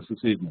being with us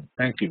this evening.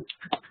 Thank you.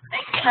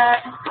 Thanks, Todd.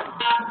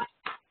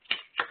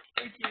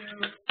 Thank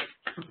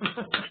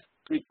you.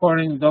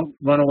 Recording, don't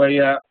run away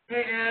yet.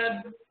 Hey,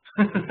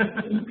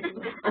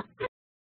 Ed.